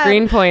housewife God. of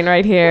Greenpoint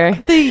right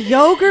here. the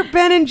yogurt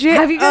Ben and Jerry.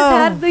 Have you guys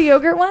had the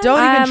yogurt one? Don't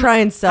even Um, try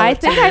and sell I it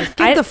to think me. I've-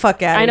 Get I- the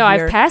fuck out I of know,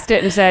 here. I've passed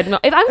it and said, no,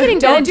 if I'm getting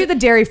Don't Ben do the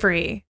dairy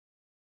free.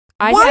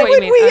 I Why see what you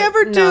would mean. we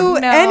ever No.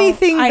 do No,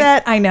 anything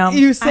that I know.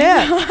 you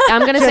said?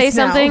 I'm going to say Just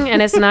now. something, and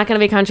it's not going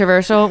to be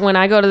controversial. When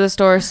I go to the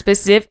store,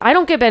 I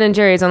don't get Ben and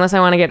Jerry's unless I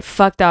want to get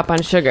fucked up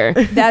on sugar.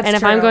 That's and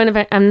if true. I'm going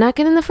to, I'm not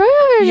getting the froyo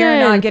version. You're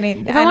not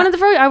getting. If I wanted the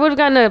froyo, I would have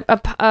gotten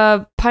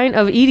a pint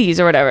of Edie's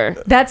or whatever.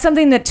 That's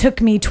something that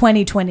took me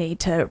 2020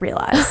 to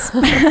realize.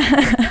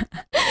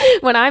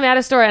 When I'm at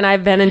a store and I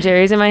have Ben and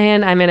Jerry's in my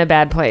hand, I'm in a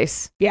bad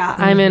place. Yeah.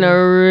 I'm in a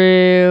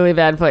really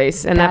bad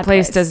place, and Bad that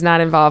place place. does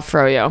not involve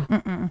froyo.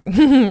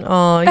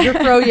 Oh, your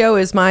froyo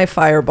is my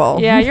fireball.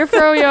 Yeah, your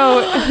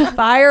froyo.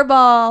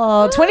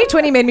 Fireball.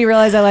 2020 made me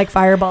realize I like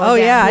Fireball. Oh,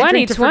 again. yeah. I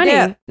drink to 2020,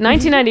 forget.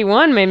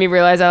 1991 made me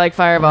realize I like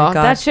Fireball. Oh my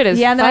God. That shit is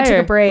Yeah, and then I took fire,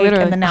 a break,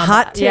 literally. and then now.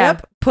 Hot tip: Yeah.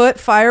 put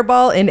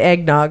Fireball in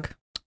eggnog.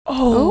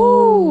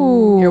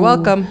 Oh, You're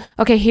welcome.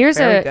 Okay, here's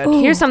Very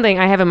good. here's something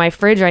I have in my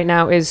fridge right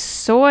now is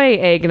soy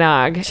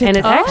eggnog, and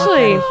it's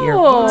actually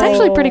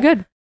here. pretty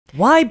good.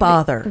 Why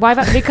bother? Why?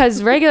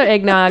 Because regular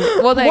eggnog.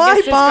 Well, I Why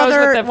guess this bother?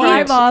 goes with the Why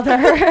fruit. bother?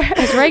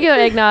 Because regular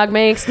eggnog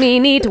makes me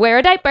need to wear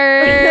a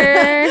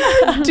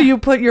diaper. Do you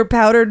put your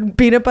powdered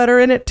peanut butter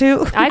in it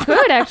too? I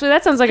could actually.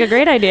 That sounds like a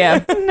great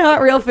idea.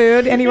 Not real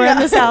food anywhere in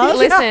this house.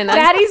 Listen,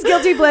 Daddy's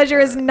guilty pleasure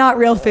is not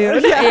real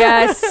food.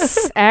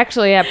 yes,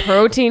 actually, yeah,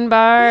 protein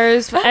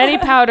bars, any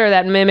powder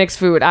that mimics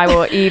food, I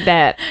will eat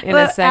that in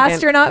a second.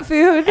 Astronaut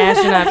food.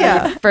 Astronaut food,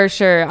 Yeah. for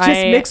sure. Just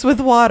mix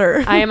with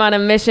water. I am on a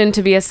mission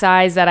to be a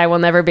size that I will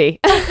never be.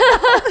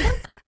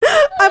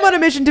 I'm on a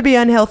mission to be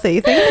unhealthy.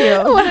 Thank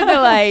you. What a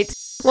delight.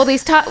 Well,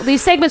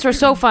 these segments were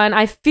so fun.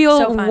 I feel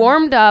So fun.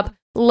 warmed up.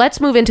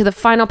 Let's move into the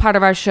final part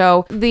of our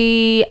show,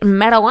 the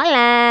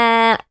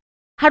marijuana.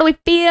 How do we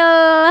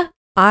feel?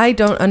 I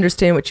don't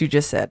understand what you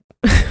just said.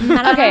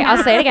 Okay,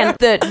 I'll say it again.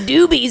 The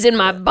doobies in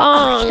my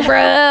bong,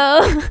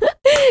 bro.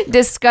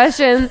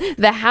 Discussion.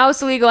 The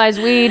House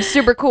legalized weed.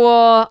 Super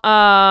cool.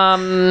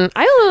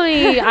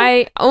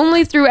 I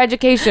only through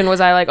education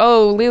was I like,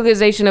 oh,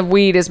 legalization of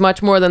weed is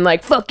much more than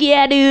like, fuck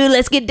yeah, dude,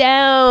 let's get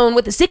down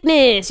with the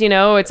sickness. You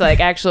know, it's like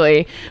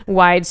actually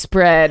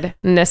widespread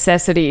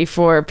necessity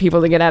for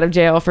people to get out of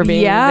jail for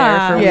being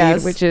Yeah. there for Yes.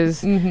 weed, which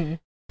is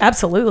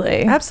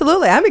Absolutely.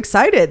 Absolutely. I'm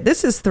excited.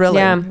 This is thrilling.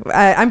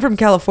 Yeah. I'm from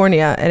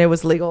California and it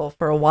was legal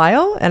for a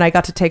while and I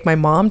got to take my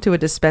mom to a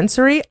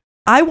dispensary.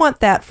 I want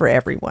that for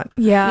everyone.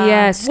 Yeah.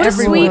 Yes, What a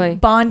everyone.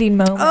 sweet bonding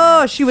moment.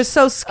 Oh, she was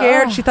so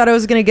scared. Oh. She thought I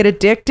was going to get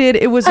addicted.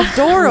 It was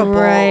adorable.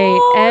 Right.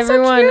 Oh, so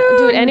Everyone, cute.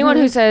 dude, anyone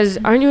who says,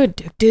 aren't you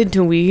addicted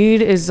to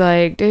weed is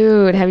like,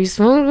 dude, have you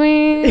smoked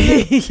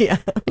weed? Yeah.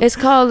 It's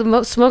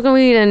called smoking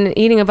weed and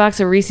eating a box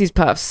of Reese's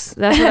Puffs.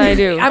 That's what I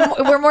do.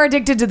 We're more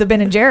addicted to the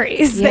Ben and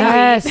Jerry's.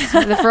 Yes,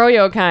 the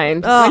froyo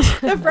kind. Oh,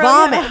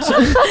 vomit.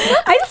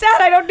 I said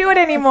I don't do it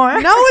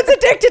anymore. No one's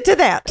addicted to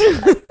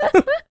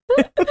that.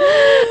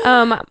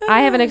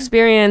 I have an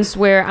experience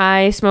where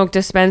I smoked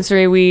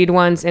dispensary weed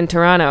once in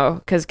Toronto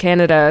because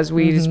Canada's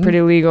weed is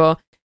pretty legal.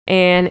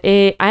 And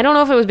I don't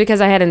know if it was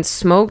because I hadn't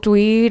smoked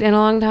weed in a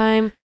long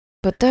time,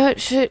 but that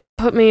shit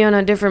put me on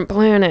a different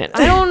planet.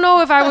 I don't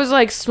know if I was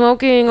like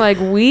smoking like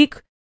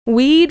weak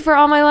weed for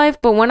all my life,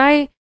 but when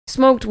I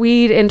smoked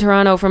weed in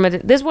Toronto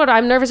this is what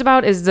I'm nervous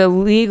about is the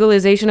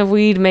legalization of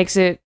weed makes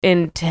it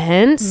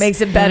intense.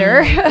 Makes it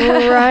better.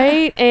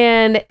 Right?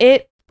 And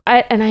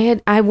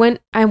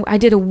I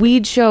did a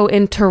weed show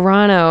in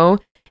Toronto.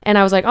 And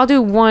I was like, I'll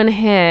do one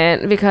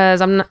hit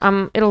because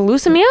it'll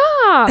loosen me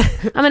up.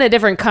 I'm in a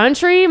different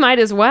country. Might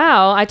as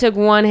well. I took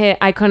one hit.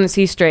 I couldn't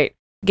see straight.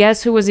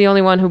 Guess who was the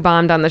only one who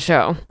bombed on the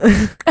show?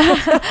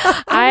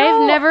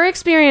 I've never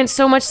experienced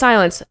so much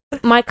silence.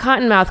 My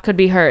cotton mouth could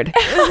be heard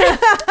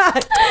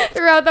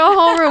throughout the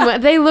whole room.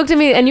 They looked at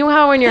me, and you know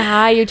how when you're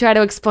high, you try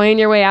to explain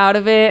your way out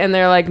of it, and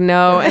they're like,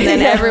 no. And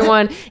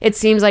then it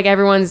seems like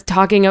everyone's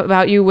talking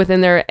about you within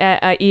their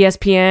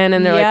ESPN,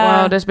 and they're like,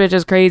 wow, this bitch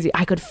is crazy.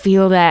 I could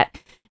feel that.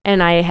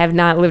 And I have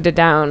not lived it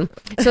down.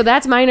 So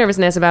that's my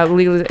nervousness about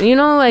legalization. You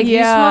know, like you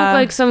smoke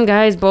like some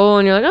guy's bowl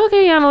and you're like,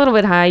 okay, yeah, I'm a little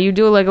bit high. You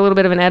do like a little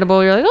bit of an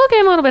edible. You're like, okay,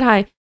 I'm a little bit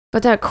high.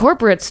 But that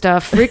corporate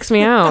stuff freaks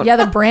me out. Yeah,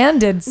 the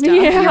branded stuff.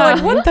 Yeah. You're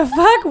like, what the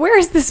fuck? Where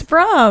is this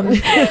from?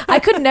 I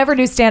could never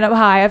do stand-up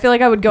high. I feel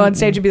like I would go on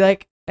stage and be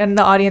like, and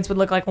the audience would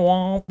look like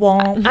womp,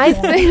 womp.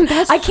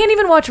 I can't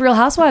even watch Real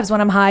Housewives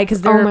when I'm high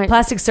because their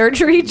plastic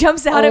surgery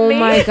jumps out at me. Oh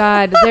my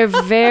God. They're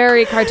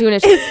very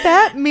cartoonish. Is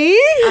that me?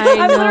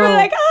 I'm literally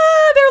like,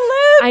 their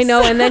lips. I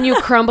know. And then you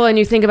crumble and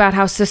you think about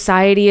how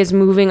society is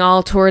moving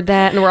all toward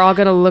that and we're all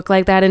going to look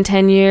like that in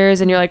 10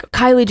 years. And you're like,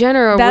 Kylie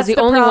Jenner was the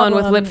only one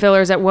with lip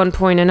fillers at one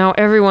point and now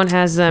everyone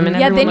has them.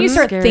 And then you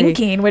start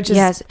thinking, which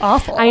is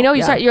awful. I know.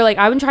 You're like,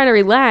 I've been trying to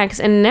relax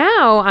and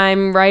now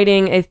I'm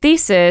writing a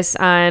thesis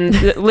on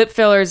lip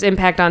fillers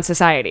impact on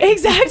society.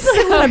 Exactly.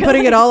 So I'm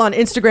putting it all on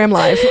Instagram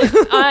Live.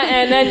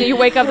 And then you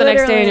wake up the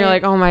next day and you're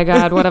like, oh my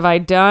God, what have I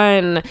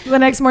done? The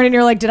next morning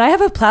you're like, did I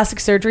have a plastic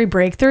surgery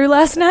breakthrough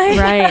last night?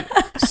 Right.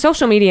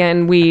 Social media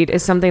and weed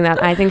is something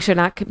that I think should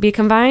not be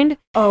combined.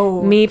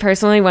 Oh. Me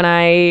personally, when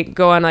I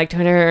go on like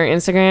Twitter or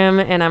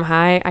Instagram and I'm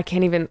high, I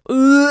can't even.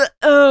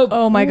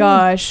 Oh my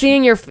gosh.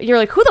 Seeing you're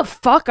like, who the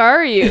fuck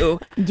are you?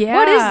 Yeah.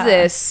 What is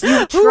this?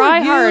 You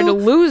try hard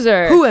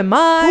loser. Who am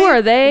I? Who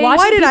are they?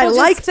 Why did I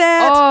like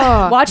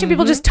that? Watching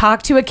people just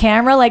talk to a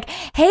camera like,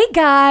 hey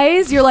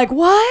guys, you're like,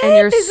 what?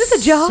 And is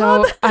this a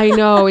job? I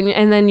know.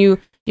 And then you're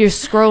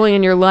scrolling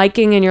and you're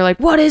liking and you're like,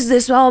 what does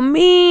this all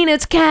mean?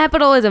 It's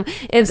capitalism.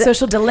 It's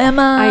social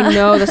dilemma. I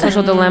know, the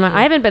social dilemma.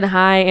 I haven't been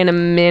high in a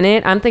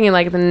minute. I'm thinking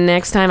like the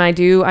next time I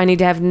do, I need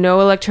to have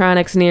no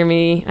electronics near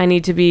me. I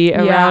need to be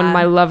around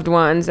my loved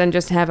ones and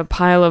just have a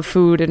pile of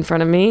food in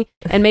front of me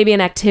and maybe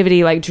an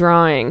activity like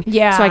drawing.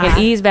 Yeah. So I can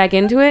ease back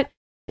into it.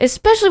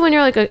 Especially when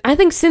you're like, I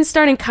think since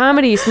starting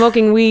comedy,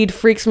 smoking weed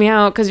freaks me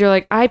out because you're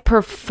like, I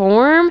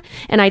perform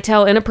and I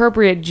tell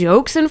inappropriate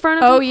jokes in front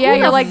of people. Oh, yeah.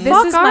 You're like,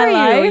 this is my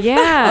life.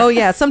 Yeah. Oh,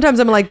 yeah. Sometimes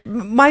I'm like,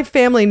 my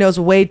family knows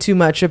way too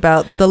much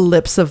about the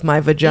lips of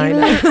my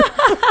vagina.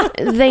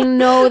 They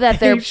know that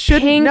they're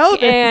pink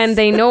and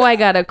they know I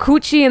got a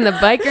coochie in the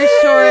biker shorts.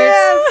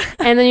 Yes.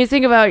 And then you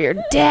think about your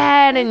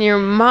dad and your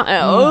mom.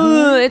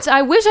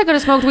 I wish I could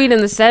have smoked weed in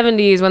the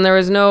 70s when there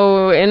was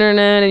no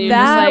internet and you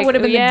that just like, would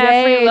have been the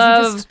day. Free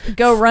love. Just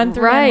go run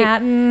through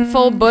Manhattan.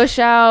 Full bush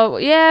out.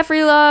 Yeah,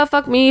 free love.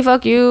 Fuck me.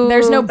 Fuck you.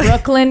 There's no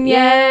Brooklyn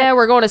yet. Yeah,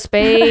 we're going to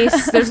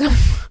space. There's no...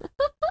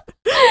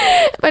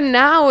 But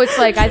now it's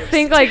like I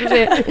think like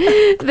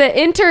the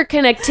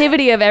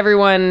interconnectivity of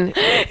everyone.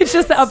 It's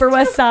just the Upper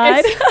West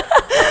Side.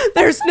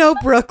 There's no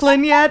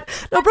Brooklyn yet.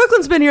 No,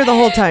 Brooklyn's been here the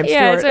whole time,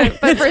 Stuart. Yeah,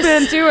 but for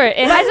Stuart,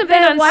 it hasn't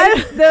been on.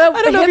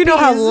 I don't know if you know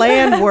how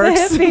land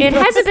works. It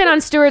hasn't been on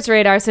Stuart's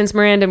radar since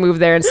Miranda moved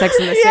there in Sex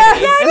and the City. Yeah,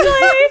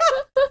 exactly.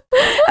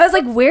 I was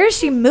like, where is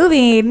she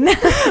moving?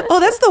 Oh,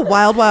 that's the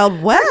Wild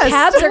Wild West.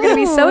 Cabs are going to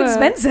be so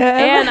expensive.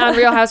 And on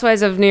Real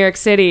Housewives of New York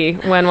City,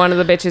 when one of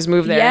the bitches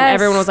moved there, and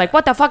everyone was like,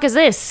 what the fuck is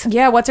this?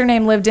 Yeah, what's her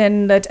name lived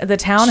in the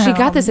townhouse. She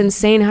got this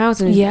insane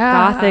house and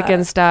gothic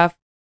and stuff.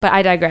 But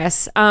I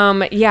digress.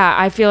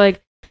 I feel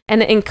like,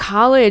 and in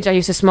college, I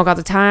used to smoke all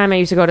the time. I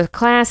used to go to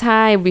class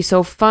high. It would be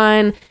so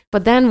fun.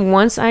 But then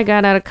once I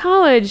got out of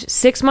college,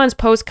 6 months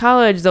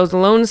post-college, those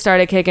loans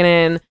started kicking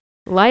in.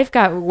 Life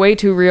got way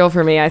too real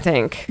for me, I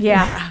think.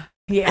 Yeah.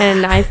 Yeah.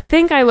 And I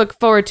think I look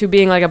forward to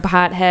being like a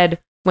pothead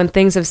when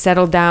things have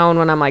settled down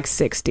when I'm like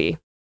 60.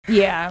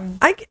 Yeah.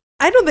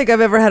 I don't think I've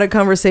ever had a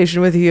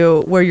conversation with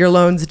you where your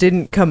loans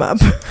didn't come up.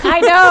 I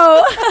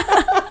know.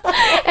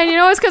 And you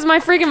know, it's because my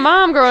freaking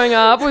mom growing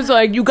up was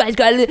like, you guys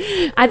got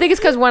to... I think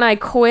it's because when I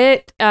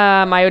quit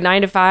my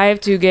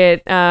 9-to-5 to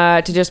get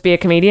to just be a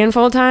comedian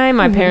full time,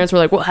 my parents were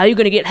like, well, how are you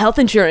going to get health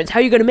insurance? How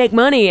are you going to make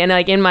money? And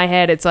like in my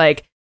head, it's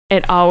like,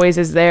 it always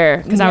is there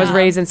because I was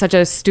raised in such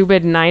a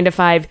stupid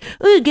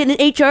 9-to-5, get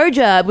an HR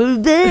job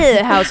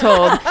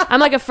household. I'm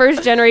like a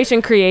first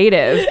generation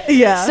creative.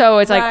 Yeah. So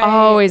it's like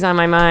always on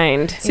my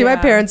mind. See, my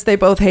parents, they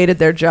both hated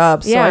their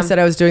jobs. So I said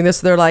I was doing this.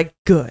 So they're like,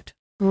 good.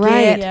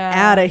 Right. Get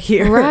out of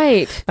here.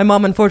 Right. My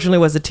mom, unfortunately,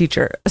 was a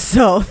teacher.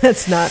 So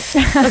that's not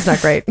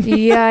great.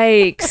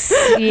 Yikes.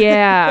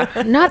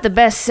 Yeah. Not the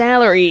best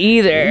salary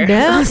either.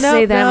 I'll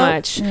say that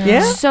much.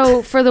 Yeah.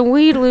 So for the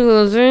weed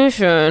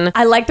legalization.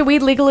 I like the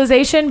weed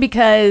legalization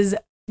because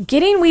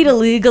getting weed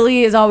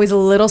illegally is always a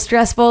little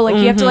stressful. Like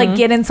you have to like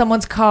get in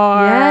someone's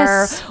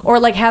car or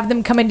like have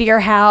them come into your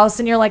house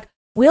and you're like,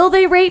 will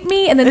they rape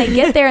me? And then they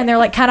get there and they're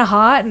like kind of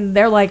hot and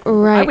they're like,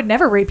 I would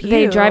never rape you.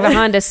 They drive a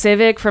Honda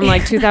Civic from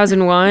like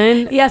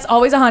 2001. Yes,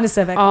 always a Honda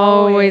Civic.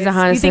 Always a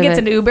Honda Civic. You think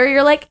it's an Uber?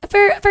 You're like,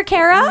 for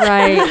Kara?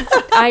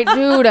 Right.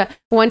 Dude,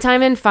 one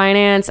time in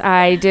finance,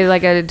 I did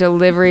like a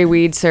delivery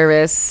weed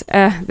service.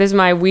 This is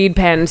my weed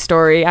pen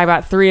story. I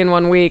bought 3 in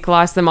 1 week,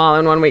 lost them all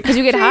in 1 week. Because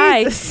you get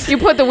high, you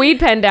put the weed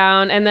pen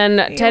down, and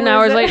then 10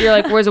 hours later, you're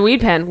like, where's the weed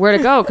pen? Where'd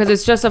it go? Because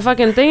it's just a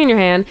fucking thing in your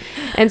hand.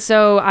 And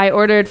so I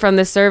ordered from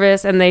this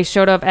service, and they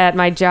showed up at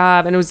my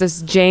job, and it was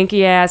this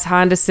janky ass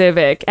Honda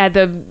Civic at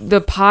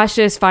the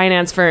poshest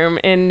finance firm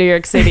in New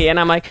York City. And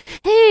I'm like,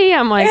 hey,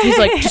 he's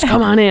like, just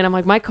come on in. I'm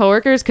like, my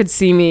coworkers could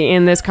see me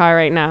in this car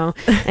right now.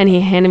 And he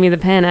handed me the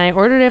pen. I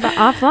ordered it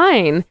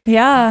offline.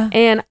 Yeah.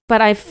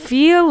 But I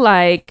feel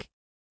like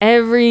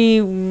every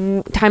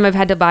time I've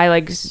had to buy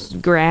like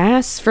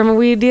grass from a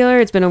weed dealer,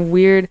 it's been a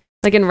weird,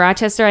 like in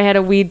Rochester, I had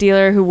a weed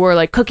dealer who wore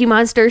like Cookie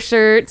Monster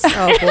shirts.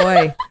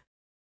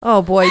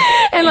 Oh boy.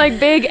 And like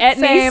big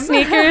Etnies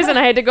sneakers, and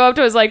I had to go up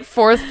to his like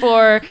 4th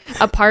floor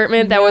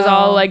apartment that was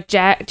all like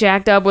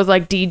jacked up with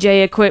like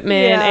DJ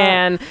equipment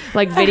and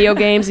like video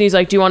games. And he's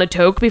like, "Do you want a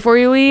toke before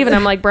you leave?" And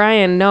I'm like,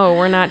 "Brian, no,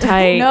 we're not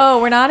tight. No,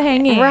 we're not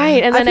hanging."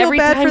 Right. And then I feel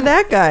bad for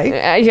that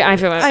guy. I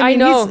feel bad. I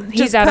know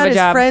he's out of a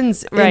job. His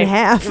friends in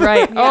half.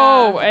 Right.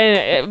 Oh,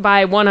 and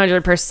by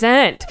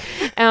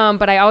 100%.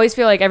 But I always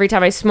feel like every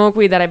time I smoke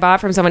weed that I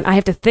bought from someone, I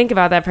have to think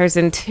about that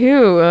person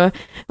too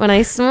when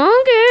I smoke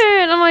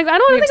it. I'm like, I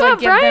don't want to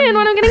think about Brian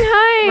when I'm getting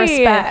high.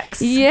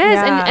 Respects.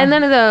 Yes. And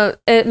then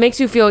it makes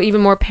you feel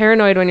even more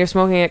paranoid when you're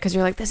smoking it because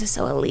you're like, this is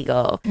so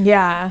illegal.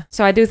 Yeah.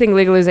 So I do think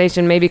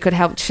legalization maybe could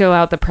help chill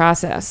out the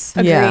process.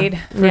 Agreed.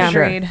 Yeah, for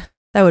sure.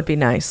 That would be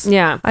nice.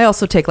 Yeah. I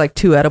also take like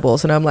 2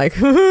 edibles and I'm like,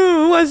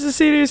 who wants to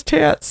see these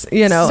tits?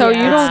 You know. So you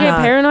don't get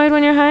paranoid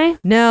when you're high?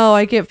 No,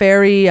 I get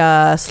very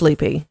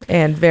sleepy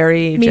and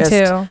very Me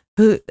too.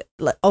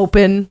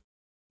 Open.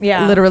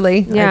 Yeah.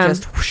 Literally. Yeah. I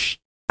just whoosh.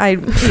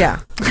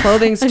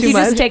 Clothing's too much. You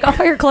just take off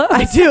all your clothes.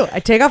 I do. I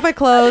take off my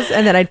clothes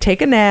and then I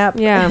take a nap.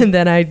 Yeah. And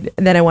then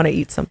I want to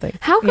eat something.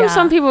 How come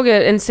some people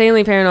get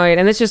insanely paranoid?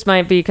 And this just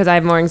might be because I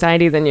have more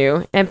anxiety than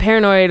you. And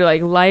paranoid,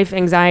 like life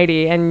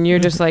anxiety, and you're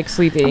just like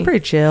sleepy. I'm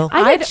pretty chill.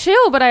 I get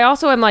chill, but I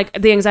also am like,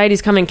 the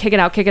anxiety's coming, kick it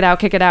out, kick it out,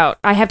 kick it out.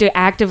 I have to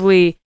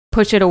actively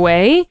push it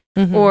away.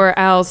 Or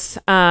else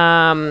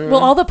well,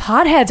 all the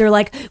potheads are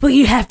like, well,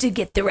 you have to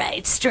get the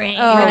right strain.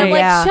 Oh, and I'm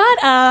like,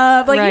 shut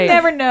up. Like, you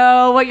never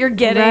know what you're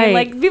getting. Right.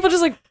 Like, people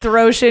just like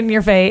throw shit in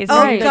your face.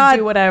 Oh, and God.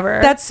 do whatever.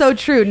 That's so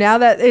true. Now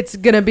that it's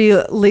going to be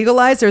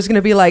legalized, there's going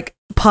to be like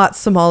pot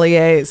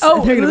sommeliers.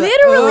 Oh, literally.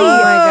 Oh my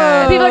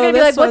God. People are going to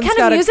be like, what kind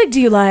of music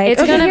do you like?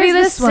 It's going to be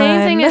the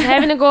same thing as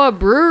having to go to a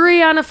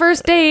brewery on a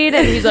first date.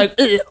 And he's like,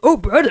 oh,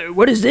 brother,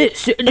 what is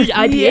this?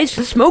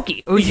 IPA's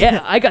smoky. Oh,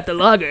 yeah, I got the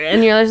lager.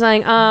 And you're just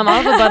like, I'll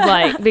have a Bud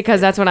Light because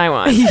that's what I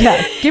want.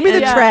 Yeah. Give me the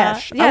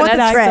trash. Yeah, I want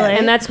the trash.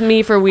 And that's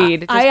me for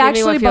weed. Just I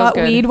actually bought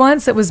weed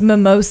once that was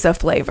mimosa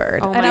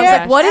flavored. Oh, and I my was gosh.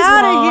 like, what is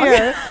wrong?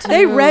 Here.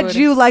 They read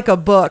you like a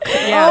book.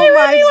 Yeah. Oh They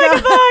read my me God. like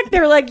a book. They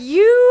were like,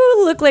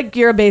 you look like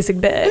you're a basic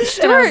bitch.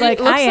 And I was like,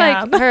 looks I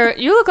am. like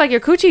you look like your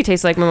coochie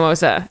tastes like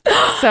mimosa.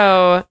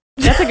 So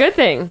that's a good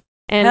thing.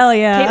 And Hell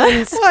yeah.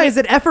 Caitlin's, Why is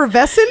it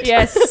effervescent?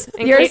 yes.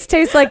 And Yours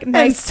tastes like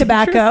nice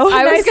tobacco.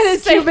 I was Nice going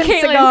to say Cuban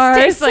Caitlin's cigars.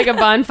 tastes like a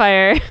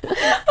bonfire.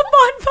 a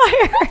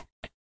bonfire.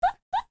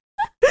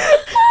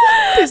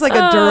 Tastes like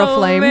a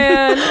Duraflame.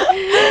 Man.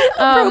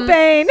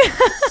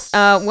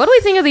 Propane. What do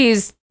we think of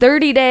these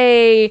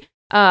 30-day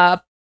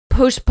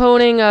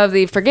postponing of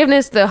the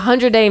forgiveness, the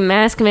 100-day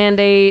mask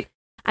mandate?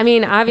 I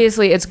mean,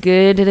 obviously it's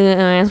good to do a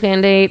mask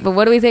mandate, but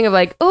what do we think of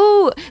like,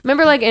 oh,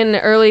 remember like in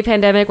the early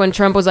pandemic when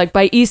Trump was like,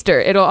 by Easter,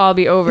 it'll all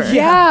be over.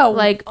 Yeah.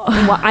 Like,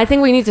 I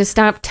think we need to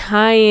stop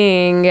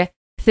tying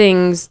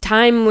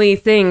timely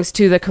things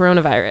to the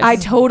coronavirus. I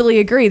totally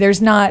agree.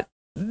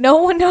 No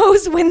one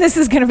knows when this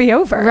is going to be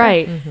over.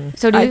 Right.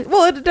 So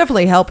Well, it'd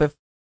definitely help if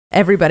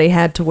everybody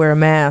had to wear a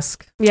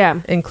mask,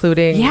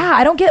 including Yeah,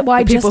 I don't get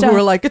why the people who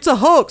are like, it's a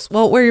hoax.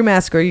 Well, wear your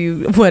mask.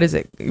 What is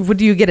it?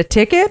 Would you get a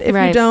ticket if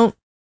you don't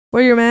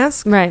wear your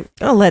mask? Right.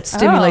 Oh, let's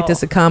stimulate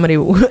this economy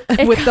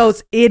with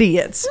those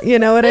idiots. You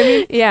know what I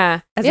mean?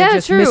 Yeah. As I Yeah,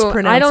 just true.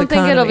 mispronounce I don't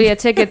think it'll economy. be a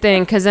ticket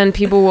thing because then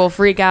people will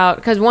freak out.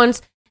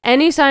 Because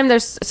anytime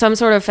there's some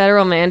sort of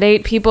federal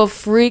mandate, people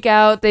freak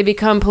out. They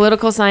become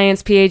political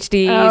science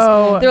PhDs.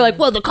 Oh. They're like,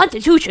 well, the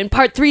Constitution,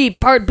 Part 3,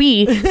 Part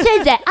B,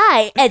 says that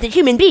I, as a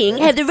human being,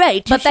 have the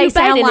right to But they shoot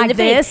sound Biden in like the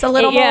face. this a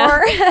little more.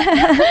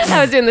 I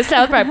was doing the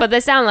South part, but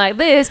they sound like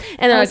this.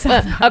 And they're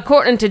like,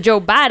 according to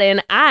Joe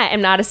Biden, I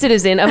am not a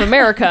citizen of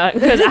America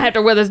because I have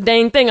to wear this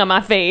dang thing on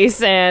my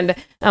face. And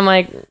I'm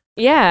like,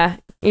 yeah,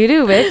 you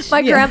do, bitch.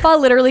 My grandpa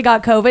literally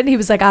got COVID and he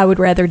was like, I would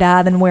rather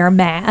die than wear a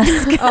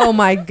mask. Oh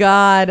my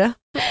God.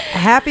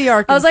 Happy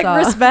Arkansas. I was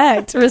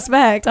like,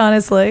 respect,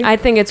 honestly. I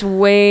think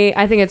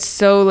it's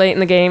so late in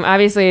the game.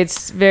 Obviously,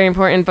 it's very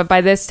important, but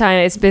by this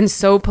time, it's been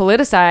so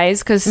politicized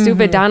because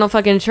stupid Donald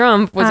fucking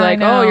Trump was like,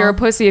 know. oh, you're a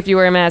pussy if you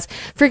wear a mask.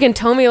 Freaking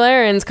Tomi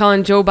Lahren's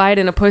calling Joe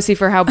Biden a pussy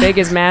for how big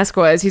his mask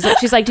was.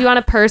 She's like, do you want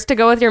a purse to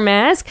go with your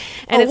mask?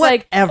 And it's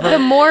whatever. like, the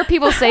more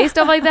people say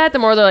stuff like that, the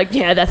more they're like,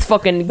 yeah, that's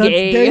fucking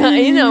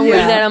gay. You know,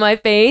 wear that on my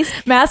face.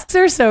 Masks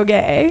are so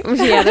gay.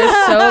 Yeah,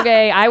 they're so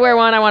gay. I wear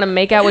one. I want to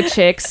make out with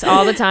chicks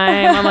all the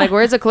time. I'm like,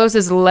 where's the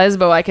closest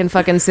lesbo I can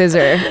fucking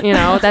scissor? You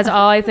know, that's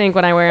all I think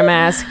when I wear a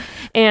mask.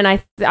 And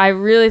I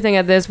really think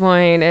at this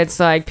point,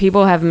 it's like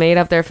people have made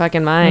up their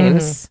fucking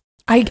minds.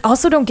 I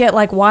also don't get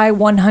like why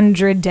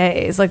 100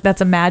 days? Like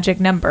that's a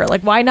magic number.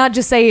 Like why not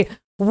just say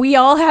we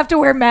all have to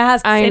wear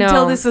masks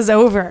until this is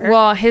over?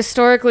 Well,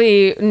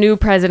 historically, new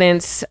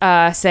presidents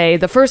say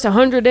the first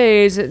 100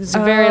 days, it's a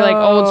very like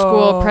old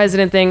school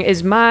president thing,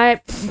 is my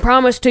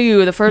promise to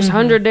you. The first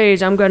 100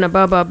 days, I'm gonna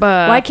blah, blah,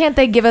 blah. Why can't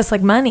they give us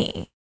like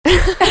money?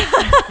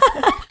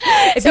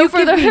 If you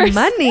give me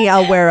money,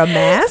 I'll wear a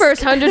mask.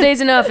 First 100 days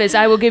in office,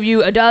 I will give you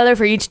 $1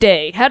 for each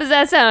day. How does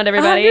that sound,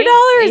 everybody?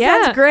 $100?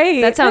 That's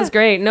great. That sounds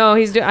great. No,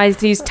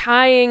 he's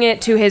tying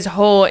it to his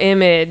whole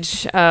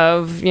image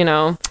of, you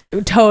know.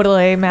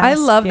 Totally. Mask, I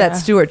love that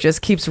Stuart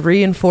just keeps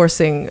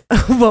reinforcing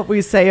what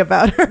we say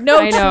about her. No,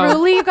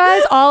 truly, you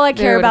guys, all I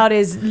care about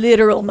is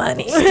literal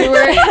money.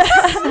 Stuart.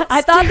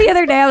 I thought the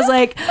other day, I was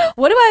like,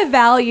 what do I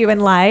value in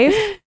life?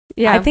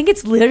 Yeah, I think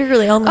it's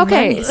literally only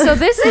money. So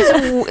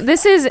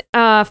this is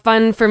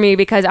fun for me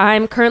because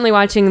I'm currently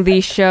watching the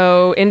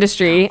show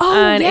Industry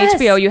on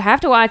HBO. You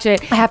have to watch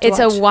it. It's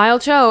a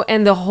wild show,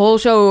 and the whole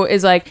show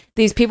is like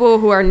these people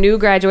who are new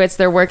graduates.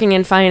 They're working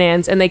in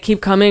finance, and they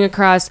keep coming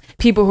across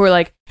people who are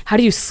like, how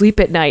do you sleep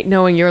at night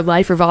knowing your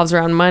life revolves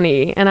around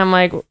money? And I'm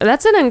like,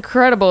 that's an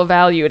incredible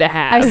value to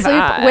have. I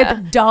sleep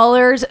with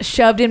dollars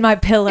shoved in my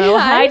pillow,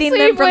 hiding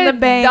them from the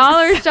bank.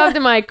 Dollars shoved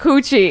in my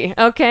coochie,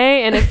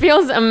 okay? And it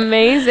feels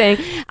amazing.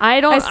 I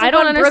don't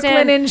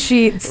understand. Brooklinen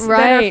sheets,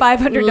 right?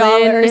 That are $500.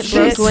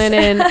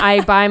 Brooklinen.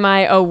 I buy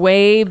my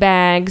away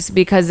bags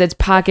because it's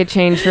pocket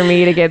change for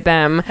me to get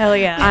them. Hell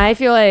yeah! I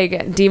feel like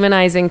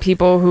demonizing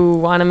people who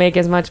want to make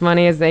as much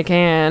money as they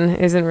can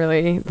isn't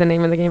really the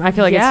name of the game. I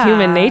feel like it's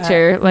human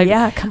nature. Like,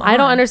 come on. I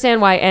don't understand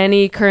why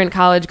any current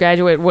college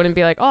graduate wouldn't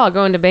be like, oh, I'll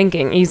go into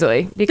banking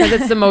easily because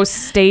it's the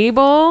most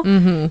stable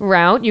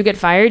route. You get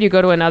fired, you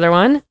go to another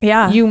one.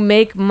 Yeah. You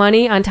make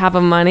money on top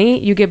of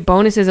money. You get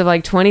bonuses of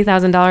like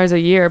 $20,000 a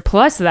year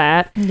plus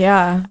that.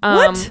 Yeah.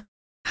 What?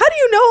 How do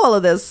you know all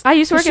of this? I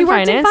used to work in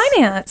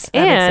finance.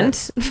 And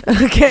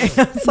okay,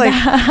 it's like,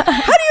 how do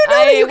you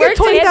know that you get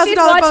 $20,000 She's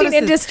watching bonuses?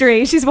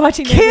 Industry. She's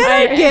watching.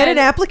 Can I get an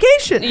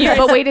application?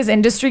 But wait, is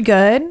Industry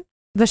good?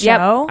 The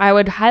show? Yep, I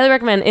would highly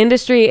recommend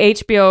Industry,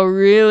 HBO,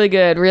 really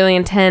good, really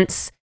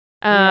intense.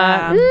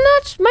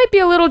 Might be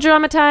a little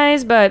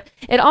dramatized, but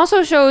it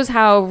also shows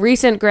how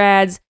recent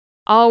grads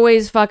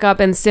always fuck up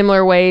in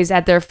similar ways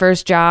at their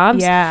first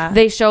jobs. Yeah.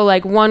 They show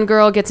like one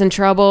girl gets in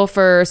trouble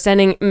for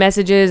sending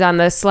messages on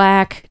the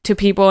Slack to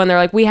people, and they're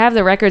like, we have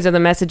the records of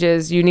the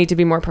messages, you need to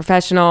be more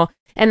professional,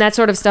 and that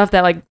sort of stuff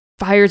that like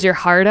fires your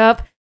heart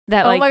up.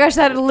 That, like, oh my gosh,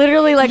 that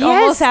literally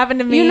almost happened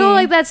to me. You know,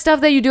 like that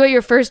stuff that you do at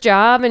your first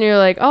job and you're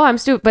like, oh, I'm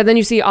stupid. But then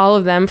you see all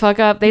of them fuck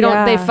up. They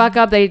fuck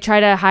up. They try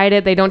to hide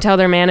it. They don't tell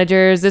their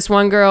managers. This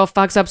one girl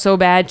fucks up so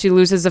bad, she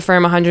loses the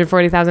firm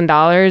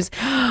 $140,000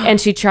 and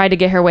she tried to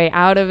get her way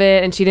out of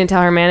it and she didn't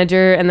tell her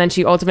manager. And then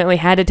she ultimately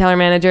had to tell her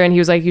manager and he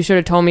was like, you should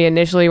have told me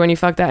initially when you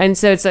fucked up. And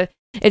so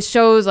it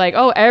shows like,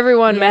 oh,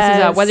 everyone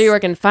messes up, whether you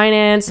work in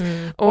finance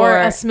or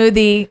a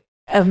smoothie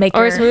maker,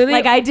 or a smoothie,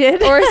 like I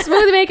did, or a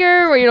smoothie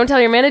maker where you don't tell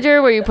your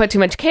manager, where you put too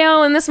much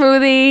kale in the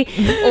smoothie,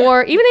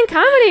 or even in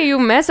comedy you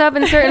mess up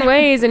in certain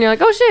ways and you're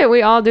like, oh shit,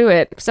 we all do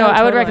it. So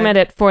I would recommend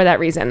it for that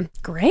reason.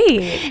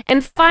 Great.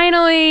 And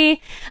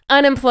finally,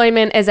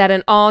 unemployment is at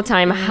an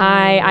all-time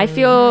high. I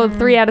feel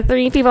 3 out of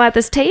 3 people at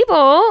this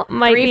table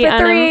might be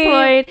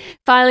unemployed,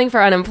 filing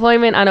for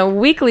unemployment on a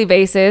weekly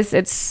basis.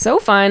 It's so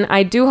fun.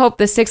 I do hope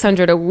the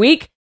 $600 a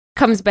week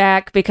comes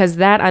back because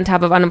that on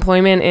top of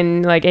unemployment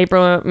in like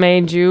April,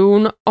 May,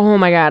 June, oh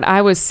my God,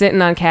 I was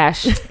sitting on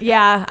cash.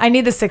 Yeah, I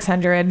need the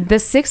 600. The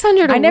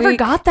 600 I never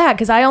got that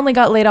because I only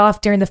got laid off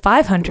during the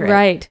 500.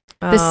 Right.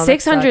 The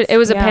 600, it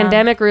was a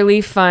pandemic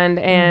relief fund,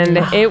 and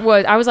it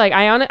was, I was like,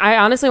 I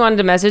honestly wanted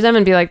to message them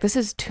and be like, this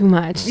is too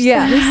much.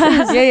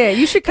 Yeah.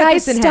 You should cut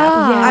this in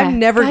half. Yeah. I'm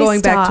never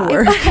going back to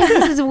work.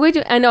 This is way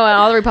too, I know, and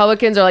all the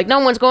Republicans are like, no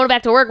one's going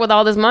back to work with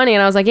all this money,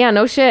 and I was like, yeah,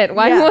 no shit.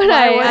 Why would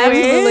I?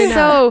 Absolutely It's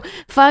so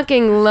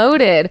fucking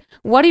loaded.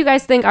 What do you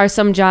guys think are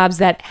some jobs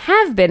that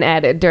have been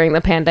added during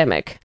the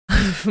pandemic?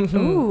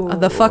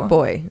 The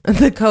fuckboy.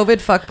 The COVID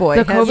fuckboy.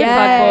 The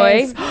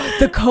COVID fuckboy.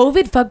 The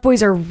COVID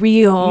fuckboys are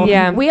real.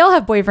 Yeah. We all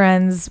have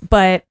boyfriends,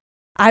 but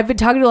I've been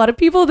talking to a lot of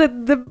people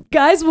that the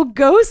guys will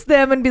ghost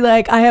them and be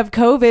like, I have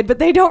COVID, but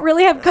they don't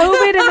really have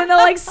COVID. And then they'll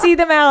like see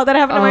them out. That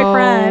happened to my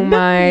friend. Oh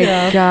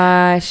my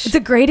gosh. It's a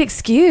great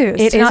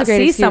excuse It to is not a great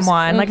see excuse.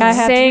 someone. Like I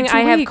have saying to do 2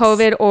 I have weeks.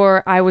 COVID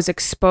or I was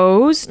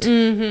exposed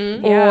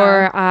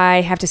or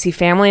I have to see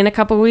family in a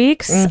couple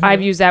weeks.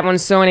 I've used that one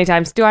so many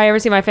times. Do I ever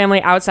see my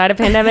family outside of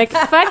pandemic?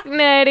 Fuck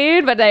nah,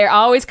 dude. But they're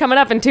always coming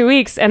up in 2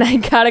 weeks and I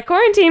gotta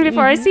quarantine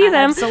before I see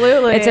them.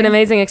 Absolutely. It's an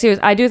amazing excuse.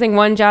 I do think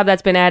one job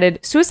that's been added,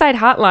 suicide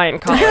hotline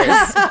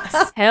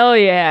callers. Hell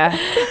yeah.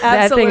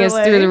 That thing is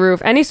through the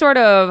roof. Any sort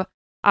of,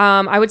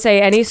 I would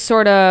say any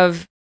sort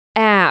of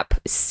app,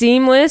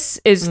 Seamless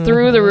is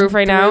through the roof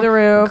right now. Through the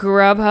roof.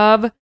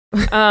 Grubhub.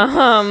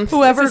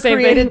 Whoever it's the same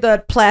created thing.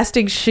 the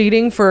plastic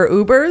sheeting for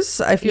Ubers,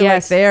 I feel like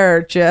Yes.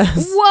 they're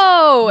just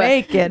Whoa,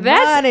 making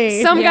that's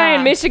money. some guy Yeah.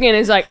 in Michigan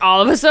is like,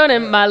 all of a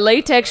sudden my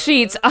latex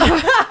sheets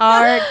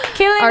are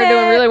Killing doing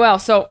it. really well.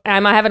 So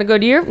am I having a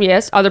good year?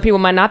 Yes. Other people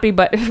might not be,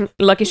 but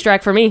lucky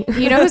strike for me.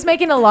 You know who's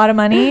making a lot of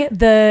money?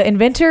 The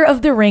inventor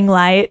of the ring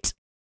light.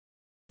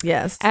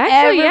 yes.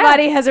 Actually,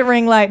 Everybody has a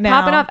ring light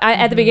now. popping up.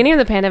 At the beginning of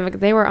the pandemic,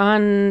 they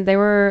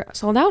were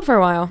sold out for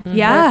a while.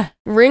 Yeah.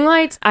 Ring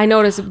lights, I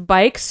noticed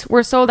bikes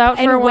were sold out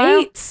for a And while.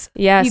 weights.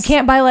 Yes. You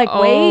can't buy like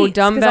Oh, weights.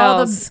 'cause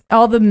dumbbells.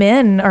 All the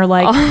men are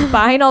like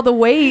buying all the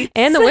weights.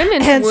 And the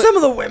women. And some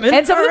of the women.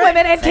 And some of the All right,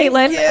 women and thank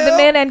Caitlin. you. The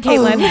men and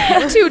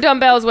Caitlin. 2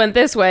 dumbbells went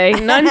this way.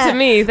 None to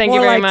me. Thank you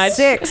More very like much.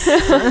 6.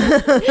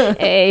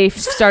 Hey,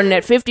 starting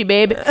at 50,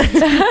 babe.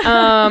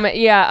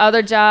 Yeah,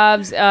 other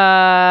jobs.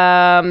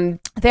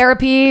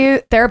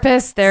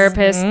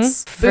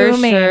 Therapists, for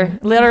Booming. sure.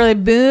 Literally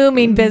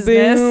booming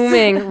business.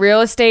 Booming.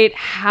 Real estate,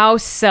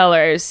 house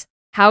sellers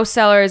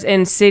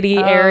in city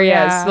areas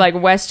yeah. like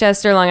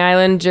Westchester, Long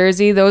Island,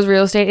 Jersey. Those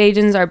real estate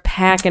agents are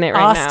packing it right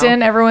now.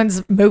 Austin,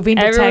 everyone's moving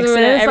to Texas.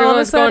 Everyone's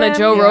all of a going to sudden.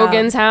 Joe Yeah.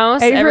 Rogan's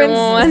house. Everyone's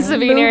Everyone wants to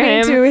be near moving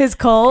him. to his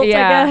cult,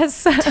 Yeah. I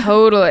guess.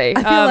 Totally.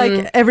 I feel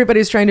like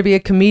everybody's trying to be a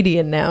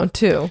comedian now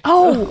too.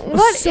 Oh,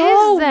 what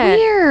so is that?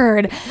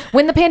 weird.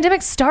 When the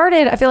pandemic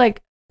started, I feel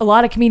like a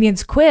lot of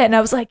comedians quit, and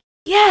I was like,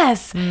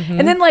 yes.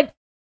 And then like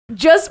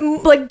just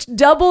like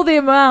double the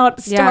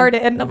amount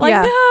started, and I'm like,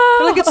 Yeah. no.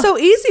 But, like it's so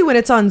easy when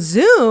it's on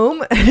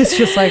Zoom. It's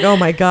just like, oh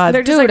my god.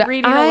 They're just like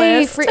reading a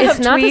list. It's of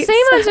not the tweets. same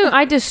on Zoom.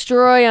 I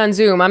destroy on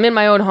Zoom. I'm in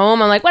my own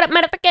home. I'm like, what up,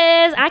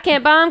 motherfuckers? I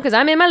can't bomb because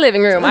I'm in my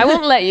living room. I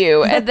won't let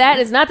you. That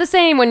is not the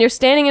same when you're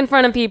standing in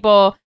front of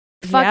people,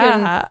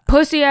 fucking Yeah.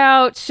 pussy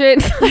out shit.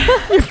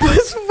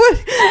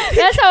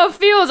 That's how it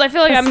feels. I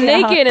feel like I'm Pussy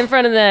naked in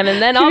front of them,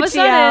 and then all of a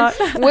Coochie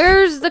sudden,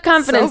 where's the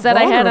confidence So that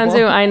I had on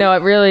vulnerable. Zoom? I know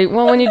it really.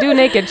 Well, when you do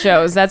naked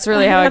shows, that's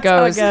really how it That's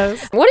how goes. it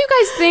goes. What do you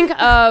guys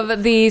think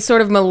of the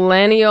sort of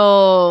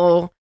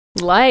millennial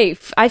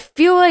life? I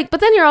feel like, but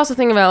then you're also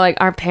thinking about like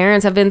our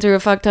parents have been through a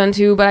fuck ton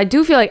too, but I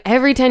do feel like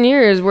every 10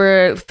 years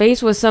we're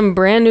faced with some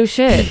brand new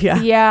shit. Yeah.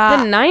 Yeah.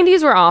 The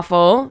 90s were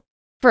awful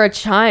for a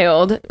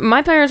child.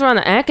 My parents were on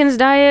the Atkins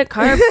diet,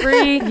 carb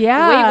free,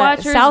 Yeah. Weight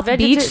Watchers, South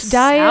Beach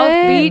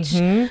diet. South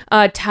Beach,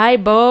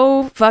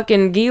 Taibo,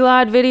 fucking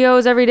Gilad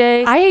videos every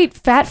day. I ate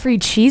fat-free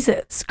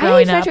Cheez-Its I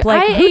growing ate up. fat-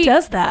 Like, I who ate-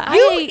 does that?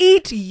 You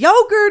eat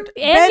yogurt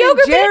And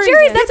yogurt Ben &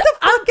 Jerry's. Get the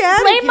fuck out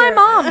of Blame my here.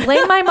 mom.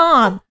 Blame my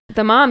mom.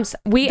 The moms.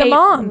 We The ate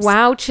moms.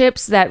 Wow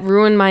chips that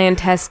ruined my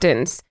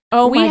intestines.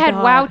 Oh we my had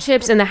God. Wow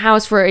chips in the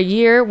house for a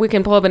year. We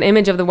can pull up an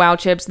image of the Wow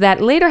chips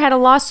that later had a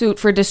lawsuit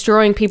for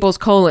destroying people's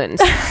colons.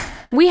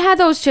 We had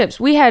those chips.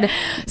 We had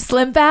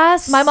Slim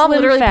Fast. My mom Slim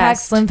literally packed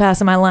Fast. Slim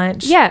Fast in my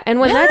lunch. yeah, and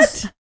when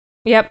that's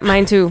yep,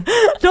 mine too.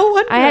 No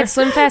wonder. I had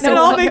Slim Fast It and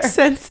all makes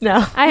sense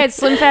now. I had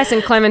Slim Fast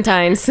and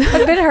Clementines.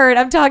 I've been hurt.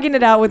 I'm talking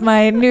it out with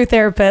my new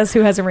therapist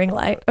who has a ring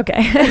light. Okay.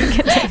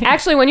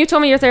 Actually, when you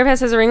told me your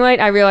therapist has a ring light,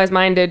 I realized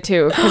mine did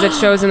too because it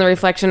shows in the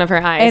reflection of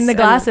her eyes And the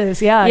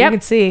glasses. Yeah, Yep. you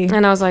can see.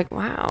 And I was like,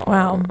 wow,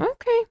 Wow.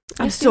 okay.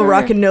 I'm still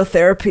rocking no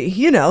therapy.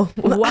 You know,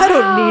 I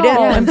don't need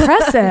Oh, it.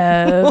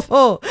 impressive.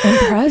 Oh,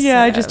 Impressive.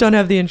 yeah, I just don't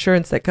have the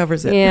insurance that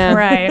covers it. Yeah,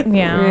 Right.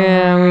 Yeah.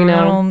 Yeah, we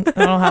know.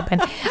 That'll happen.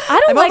 I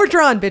don't I'm like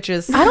overdrawn,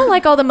 bitches. I don't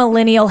like all the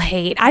millennial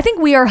hate. I think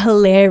we are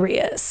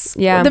hilarious.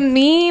 Yeah. The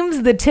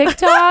memes, the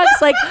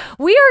TikToks, like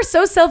we are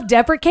so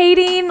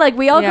self-deprecating. Like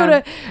we all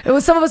Yeah. go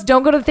to some of us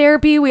don't go to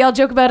therapy. We all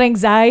joke about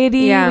anxiety.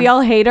 Yeah. We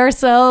all hate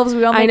ourselves.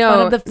 We all I make know.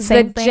 fun of the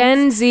same things.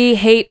 Gen Z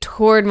hate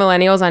toward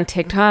millennials on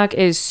TikTok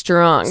is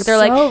strong. They're So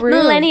like, rude.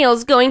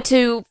 millennials going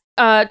to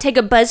take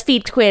a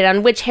BuzzFeed quiz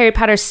on which Harry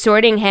Potter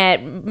sorting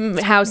hat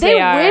house they, They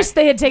are. wish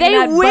they had taken They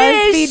that wish-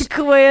 BuzzFeed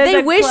quiz. They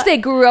and wish cla- they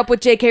grew up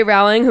with J.K.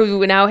 Rowling,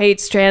 who now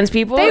hates trans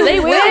people. They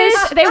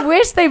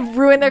wish they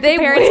ruined their They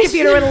parents' wish-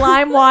 computer with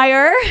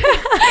LimeWire.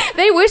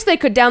 They wish they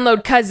could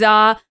download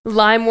Kazaa,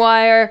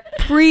 LimeWire,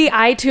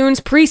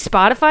 pre-iTunes,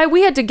 pre-Spotify.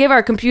 We had to give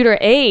our computer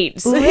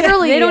AIDS.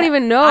 Literally, They don't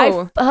even know.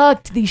 I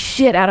fucked the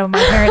shit out of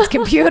my parents'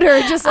 computer,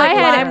 just like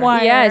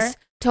LimeWire. Yes,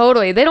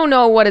 totally. They don't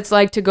know what it's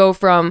like to go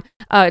from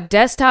a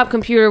desktop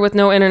computer with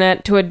no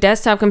internet to a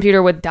desktop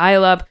computer with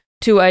dial-up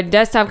to a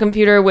desktop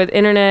computer with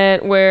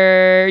internet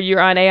where you're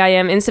on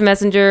AIM Instant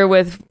Messenger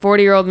with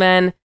 40-year-old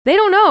men. They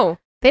don't know.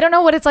 They don't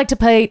know what it's like to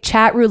play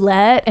chat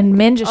roulette and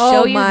men just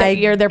show you that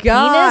you're their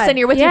penis and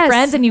you're with your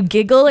friends and you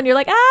giggle and you're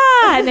like,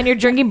 ah, and then you're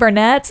drinking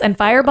Burnett's and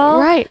Fireball.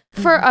 Right.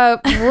 For a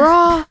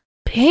raw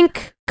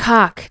pink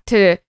cock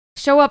to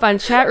show up on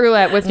chat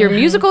roulette with your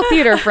musical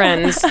theater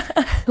friends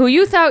who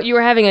you thought you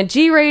were having a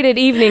G-rated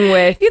evening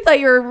with. You thought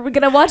you were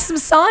going to watch some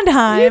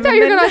Sondheim. You thought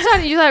you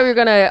were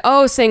going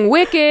to sing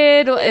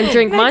Wicked and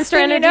drink Monster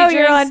Energy drinks.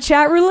 You're on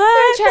chat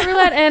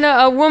roulette. And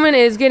a woman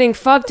is getting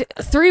fucked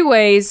 3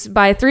 ways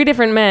by 3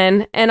 different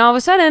men, and all of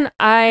a sudden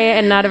I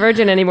am not a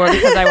virgin anymore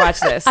because I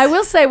watched this. I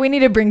will say we need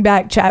to bring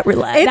back chat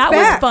roulette. That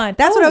was fun.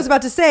 That's what I was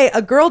about to say.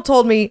 A girl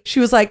told me,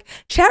 she was like,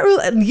 chat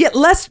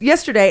roulette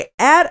yesterday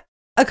at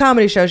a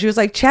comedy show. She was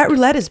like, chat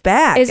roulette is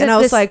back. And I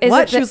was like,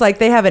 what? She was like,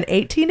 they have an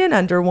 18 and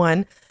under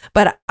one,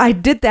 but I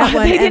did that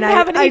one. They didn't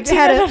have an 18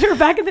 and under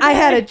back in the day. I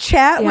had a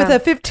chat with a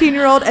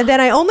 15-year-old and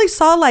then I only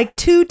saw like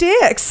 2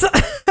 dicks.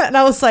 And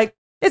I was like,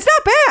 it's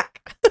not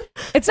back.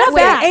 It's not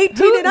back.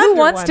 18 and under who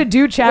wants to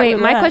do chat roulette?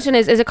 My question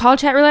is it called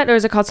chat roulette or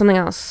is it called something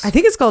else? I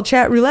think it's called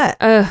chat roulette.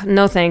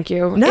 No, thank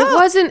you. No. It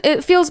wasn't.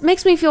 It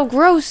makes me feel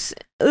gross.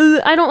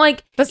 I don't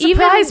like the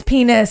surprise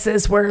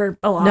penises were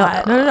a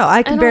lot. No.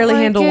 I can barely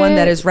handle one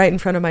that is right in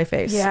front of my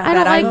face. Yeah, I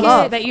don't like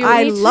love. it. That you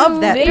I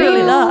love that.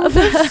 Really love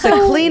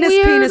the cleanest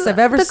penis I've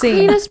ever seen. The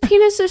cleanest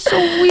penis is so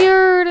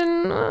weird,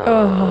 and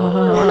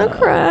I want to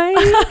cry.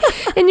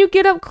 And you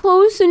get up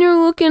close and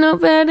you're looking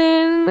up at it.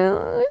 And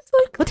it's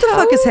like, what the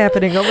fuck is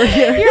happening over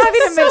here? You're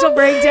having a mental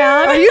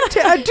breakdown. Are you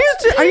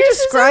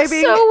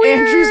describing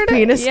Andrew's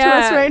penis to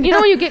us right now? You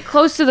know when you get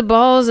close to the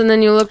balls and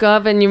then you look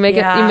up and you make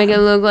it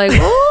look like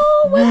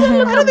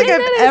I don't think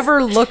I've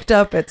ever looked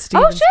up at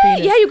Steven's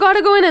penis. Yeah, you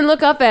gotta go in and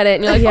look up at it,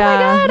 and you're like, oh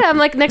my god, I'm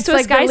like next to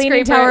a skyscraper. The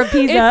Leaning Tower of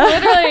Pisa.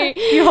 It's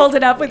literally you hold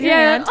it up with your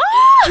hand.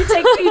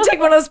 You take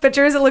one of those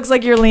pictures. It looks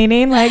like you're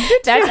leaning. Like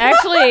that's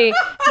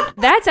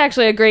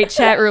actually a great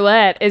chat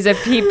roulette. Is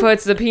if he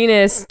puts the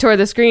penis toward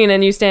the screen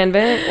and you stand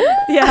bent.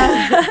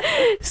 Yeah,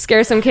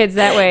 scare some kids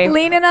that way.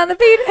 Leaning on the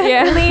penis.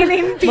 Yeah,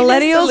 leaning penis.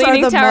 Millennials are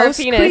the most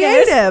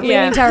creative.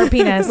 Leaning Tower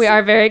penis. We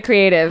are very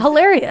creative.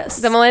 Hilarious.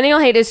 The millennial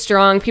hate is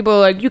strong. People are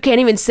like, you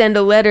can't even send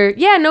a letter.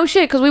 Yeah, no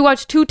shit, because we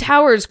watched 2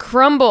 towers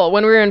crumble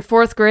when we were in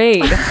 4th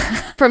grade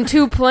from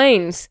 2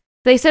 planes.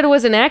 They said it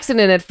was an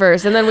accident at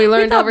first, and then we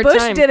learned over Bush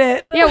time. Did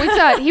it? Yeah, we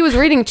thought he was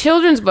reading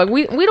children's book.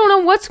 We don't know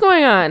what's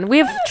going on. We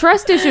have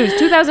trust issues.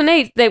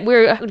 2008, that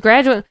we're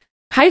graduate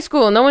high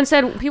school. No one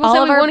said. People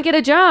said we want to get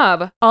a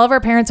job. All of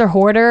our parents are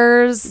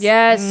hoarders.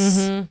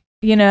 Yes,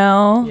 you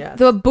know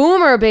the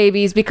boomer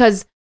babies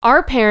because.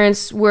 Our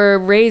parents were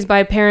raised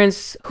by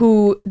parents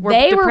who were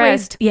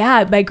depressed.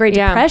 By Great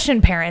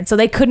Depression parents, so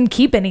they couldn't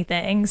keep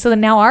anything. So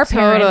then now our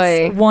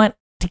parents want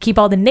to keep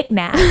all the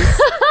knickknacks.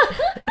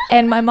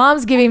 And my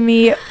mom's giving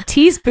me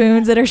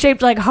teaspoons that are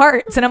shaped like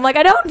hearts, and I'm like,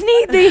 I don't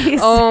need these.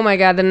 Oh my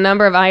god, the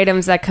number of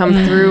items that come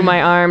through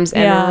my arms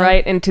and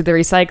right into the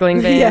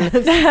recycling bin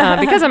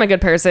because I'm a good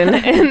person.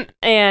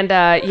 And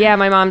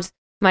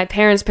my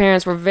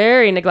parents were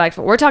very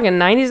neglectful. We're talking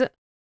 90s.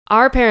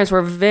 Our parents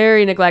were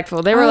very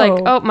neglectful. They were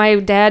like, my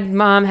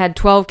mom had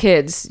 12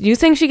 kids. You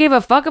think she gave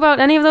a fuck about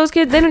any of those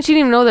kids? She didn't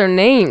even know their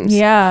names.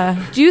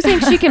 Yeah. Do you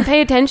think she can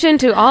pay attention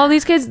to all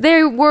these kids?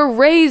 They were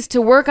raised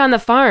to work on the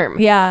farm.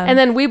 Yeah. And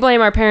then we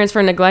blame our parents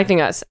for neglecting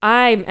us.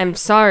 I am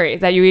sorry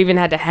that you even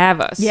had to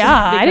have us. Yeah,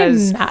 I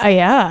didn't.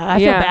 I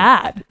feel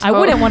bad. I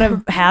wouldn't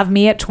want to have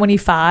me at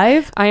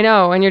 25. I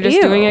know. And you're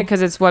just doing it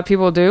because it's what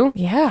people do.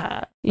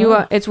 Yeah.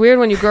 It's weird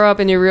when you grow up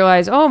and you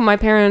realize, my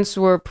parents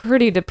were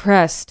pretty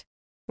depressed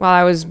while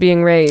I was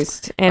being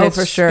raised. And it's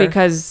for sure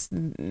because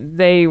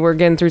they were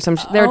getting through some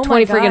they were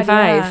 20 friggin' 5.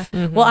 Yeah.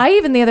 Mm-hmm. Well, I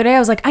even the other day I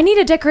was like, I need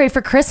to decorate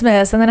for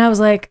Christmas, and then I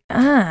was like,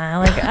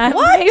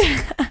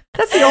 what?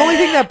 That's the only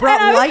thing that brought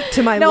light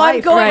to my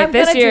life.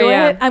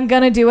 I'm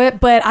gonna do it.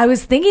 But I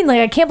was thinking,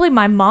 like, I can't believe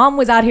my mom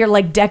was out here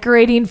like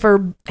decorating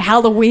for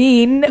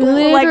Halloween.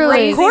 Literally. Like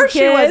raising of course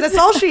kids. She was. That's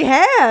all she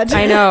had.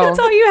 I know. That's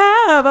all you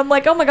have. I'm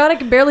like, oh my god, I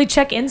can barely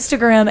check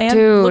Instagram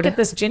and look at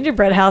this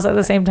gingerbread house at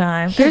the same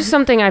time. Here's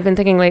something I've been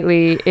thinking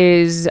lately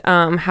is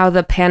how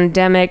the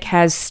pandemic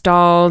has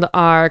stalled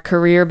our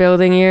career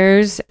building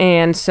years,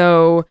 and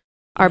so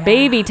our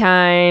baby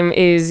time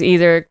is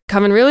either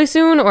coming really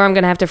soon or I'm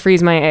gonna have to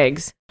freeze my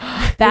eggs.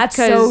 That's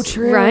so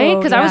true, right?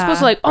 Because I was supposed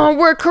to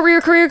work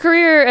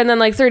career, and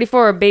then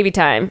 34 baby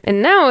time,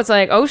 and now it's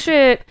like, oh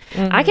shit,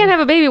 I can't have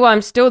a baby while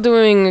I'm still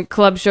doing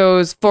club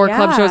shows, 4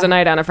 club shows a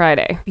night on a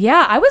Friday.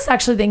 Yeah, I was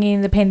actually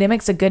thinking the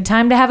pandemic's a good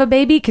time to have a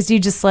baby because you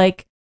just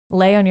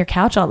lay on your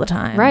couch all the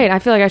time. Right. I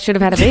feel like I should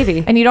have had a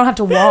baby. And you don't have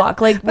to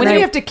walk. When you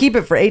have to keep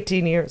it for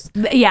 18 years.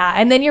 Yeah.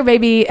 And then your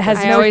baby has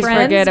no friends. I always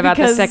forget about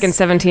the second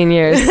 17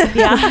 years.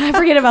 Yeah. I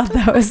forget about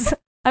those.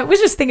 I was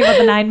just thinking about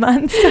the 9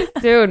 months.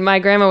 Dude, my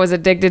grandma was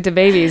addicted to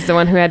babies, the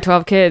one who had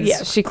 12 kids.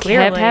 Yeah, she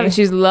kept having,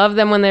 she loved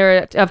them when they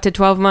were up to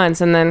 12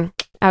 months and then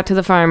out to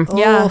the farm.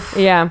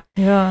 Yeah.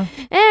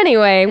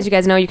 Anyway, as you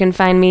guys know, you can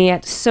find me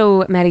at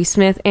So Maddie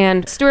Smith.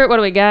 And Stuart, what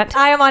do we got?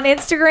 I am on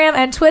Instagram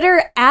and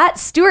Twitter at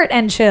Stuart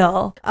and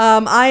Chill.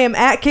 I am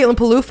at Caitlin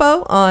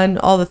Palufo on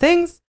all the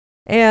things.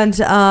 And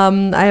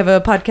I have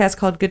a podcast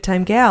called Good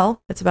Time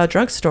Gal. It's about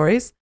drunk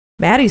stories.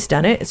 Maddie's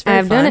done it. It's very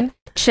fun. I've done it.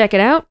 Check it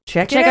out.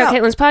 Check out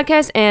Caitlin's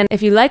podcast. And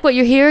if you like what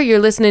you hear, you're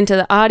listening to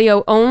the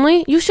audio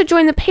only, you should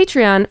join the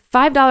Patreon.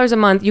 $5 a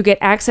month. You get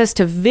access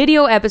to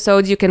video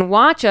episodes. You can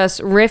watch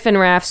us riff and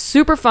raff.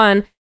 Super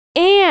fun.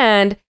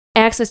 And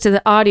access to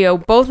the audio.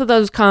 Both of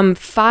those come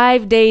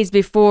 5 days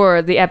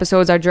before the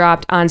episodes are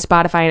dropped on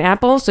Spotify and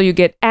Apple. So you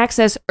get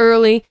access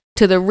early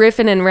to the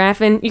riffing and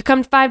raffing. You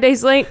come 5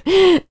 days late,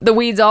 the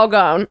weed's all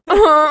gone.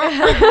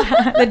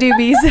 The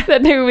doobies. The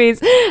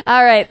doobies.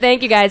 All right.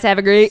 Thank you guys. Have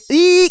a great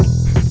week.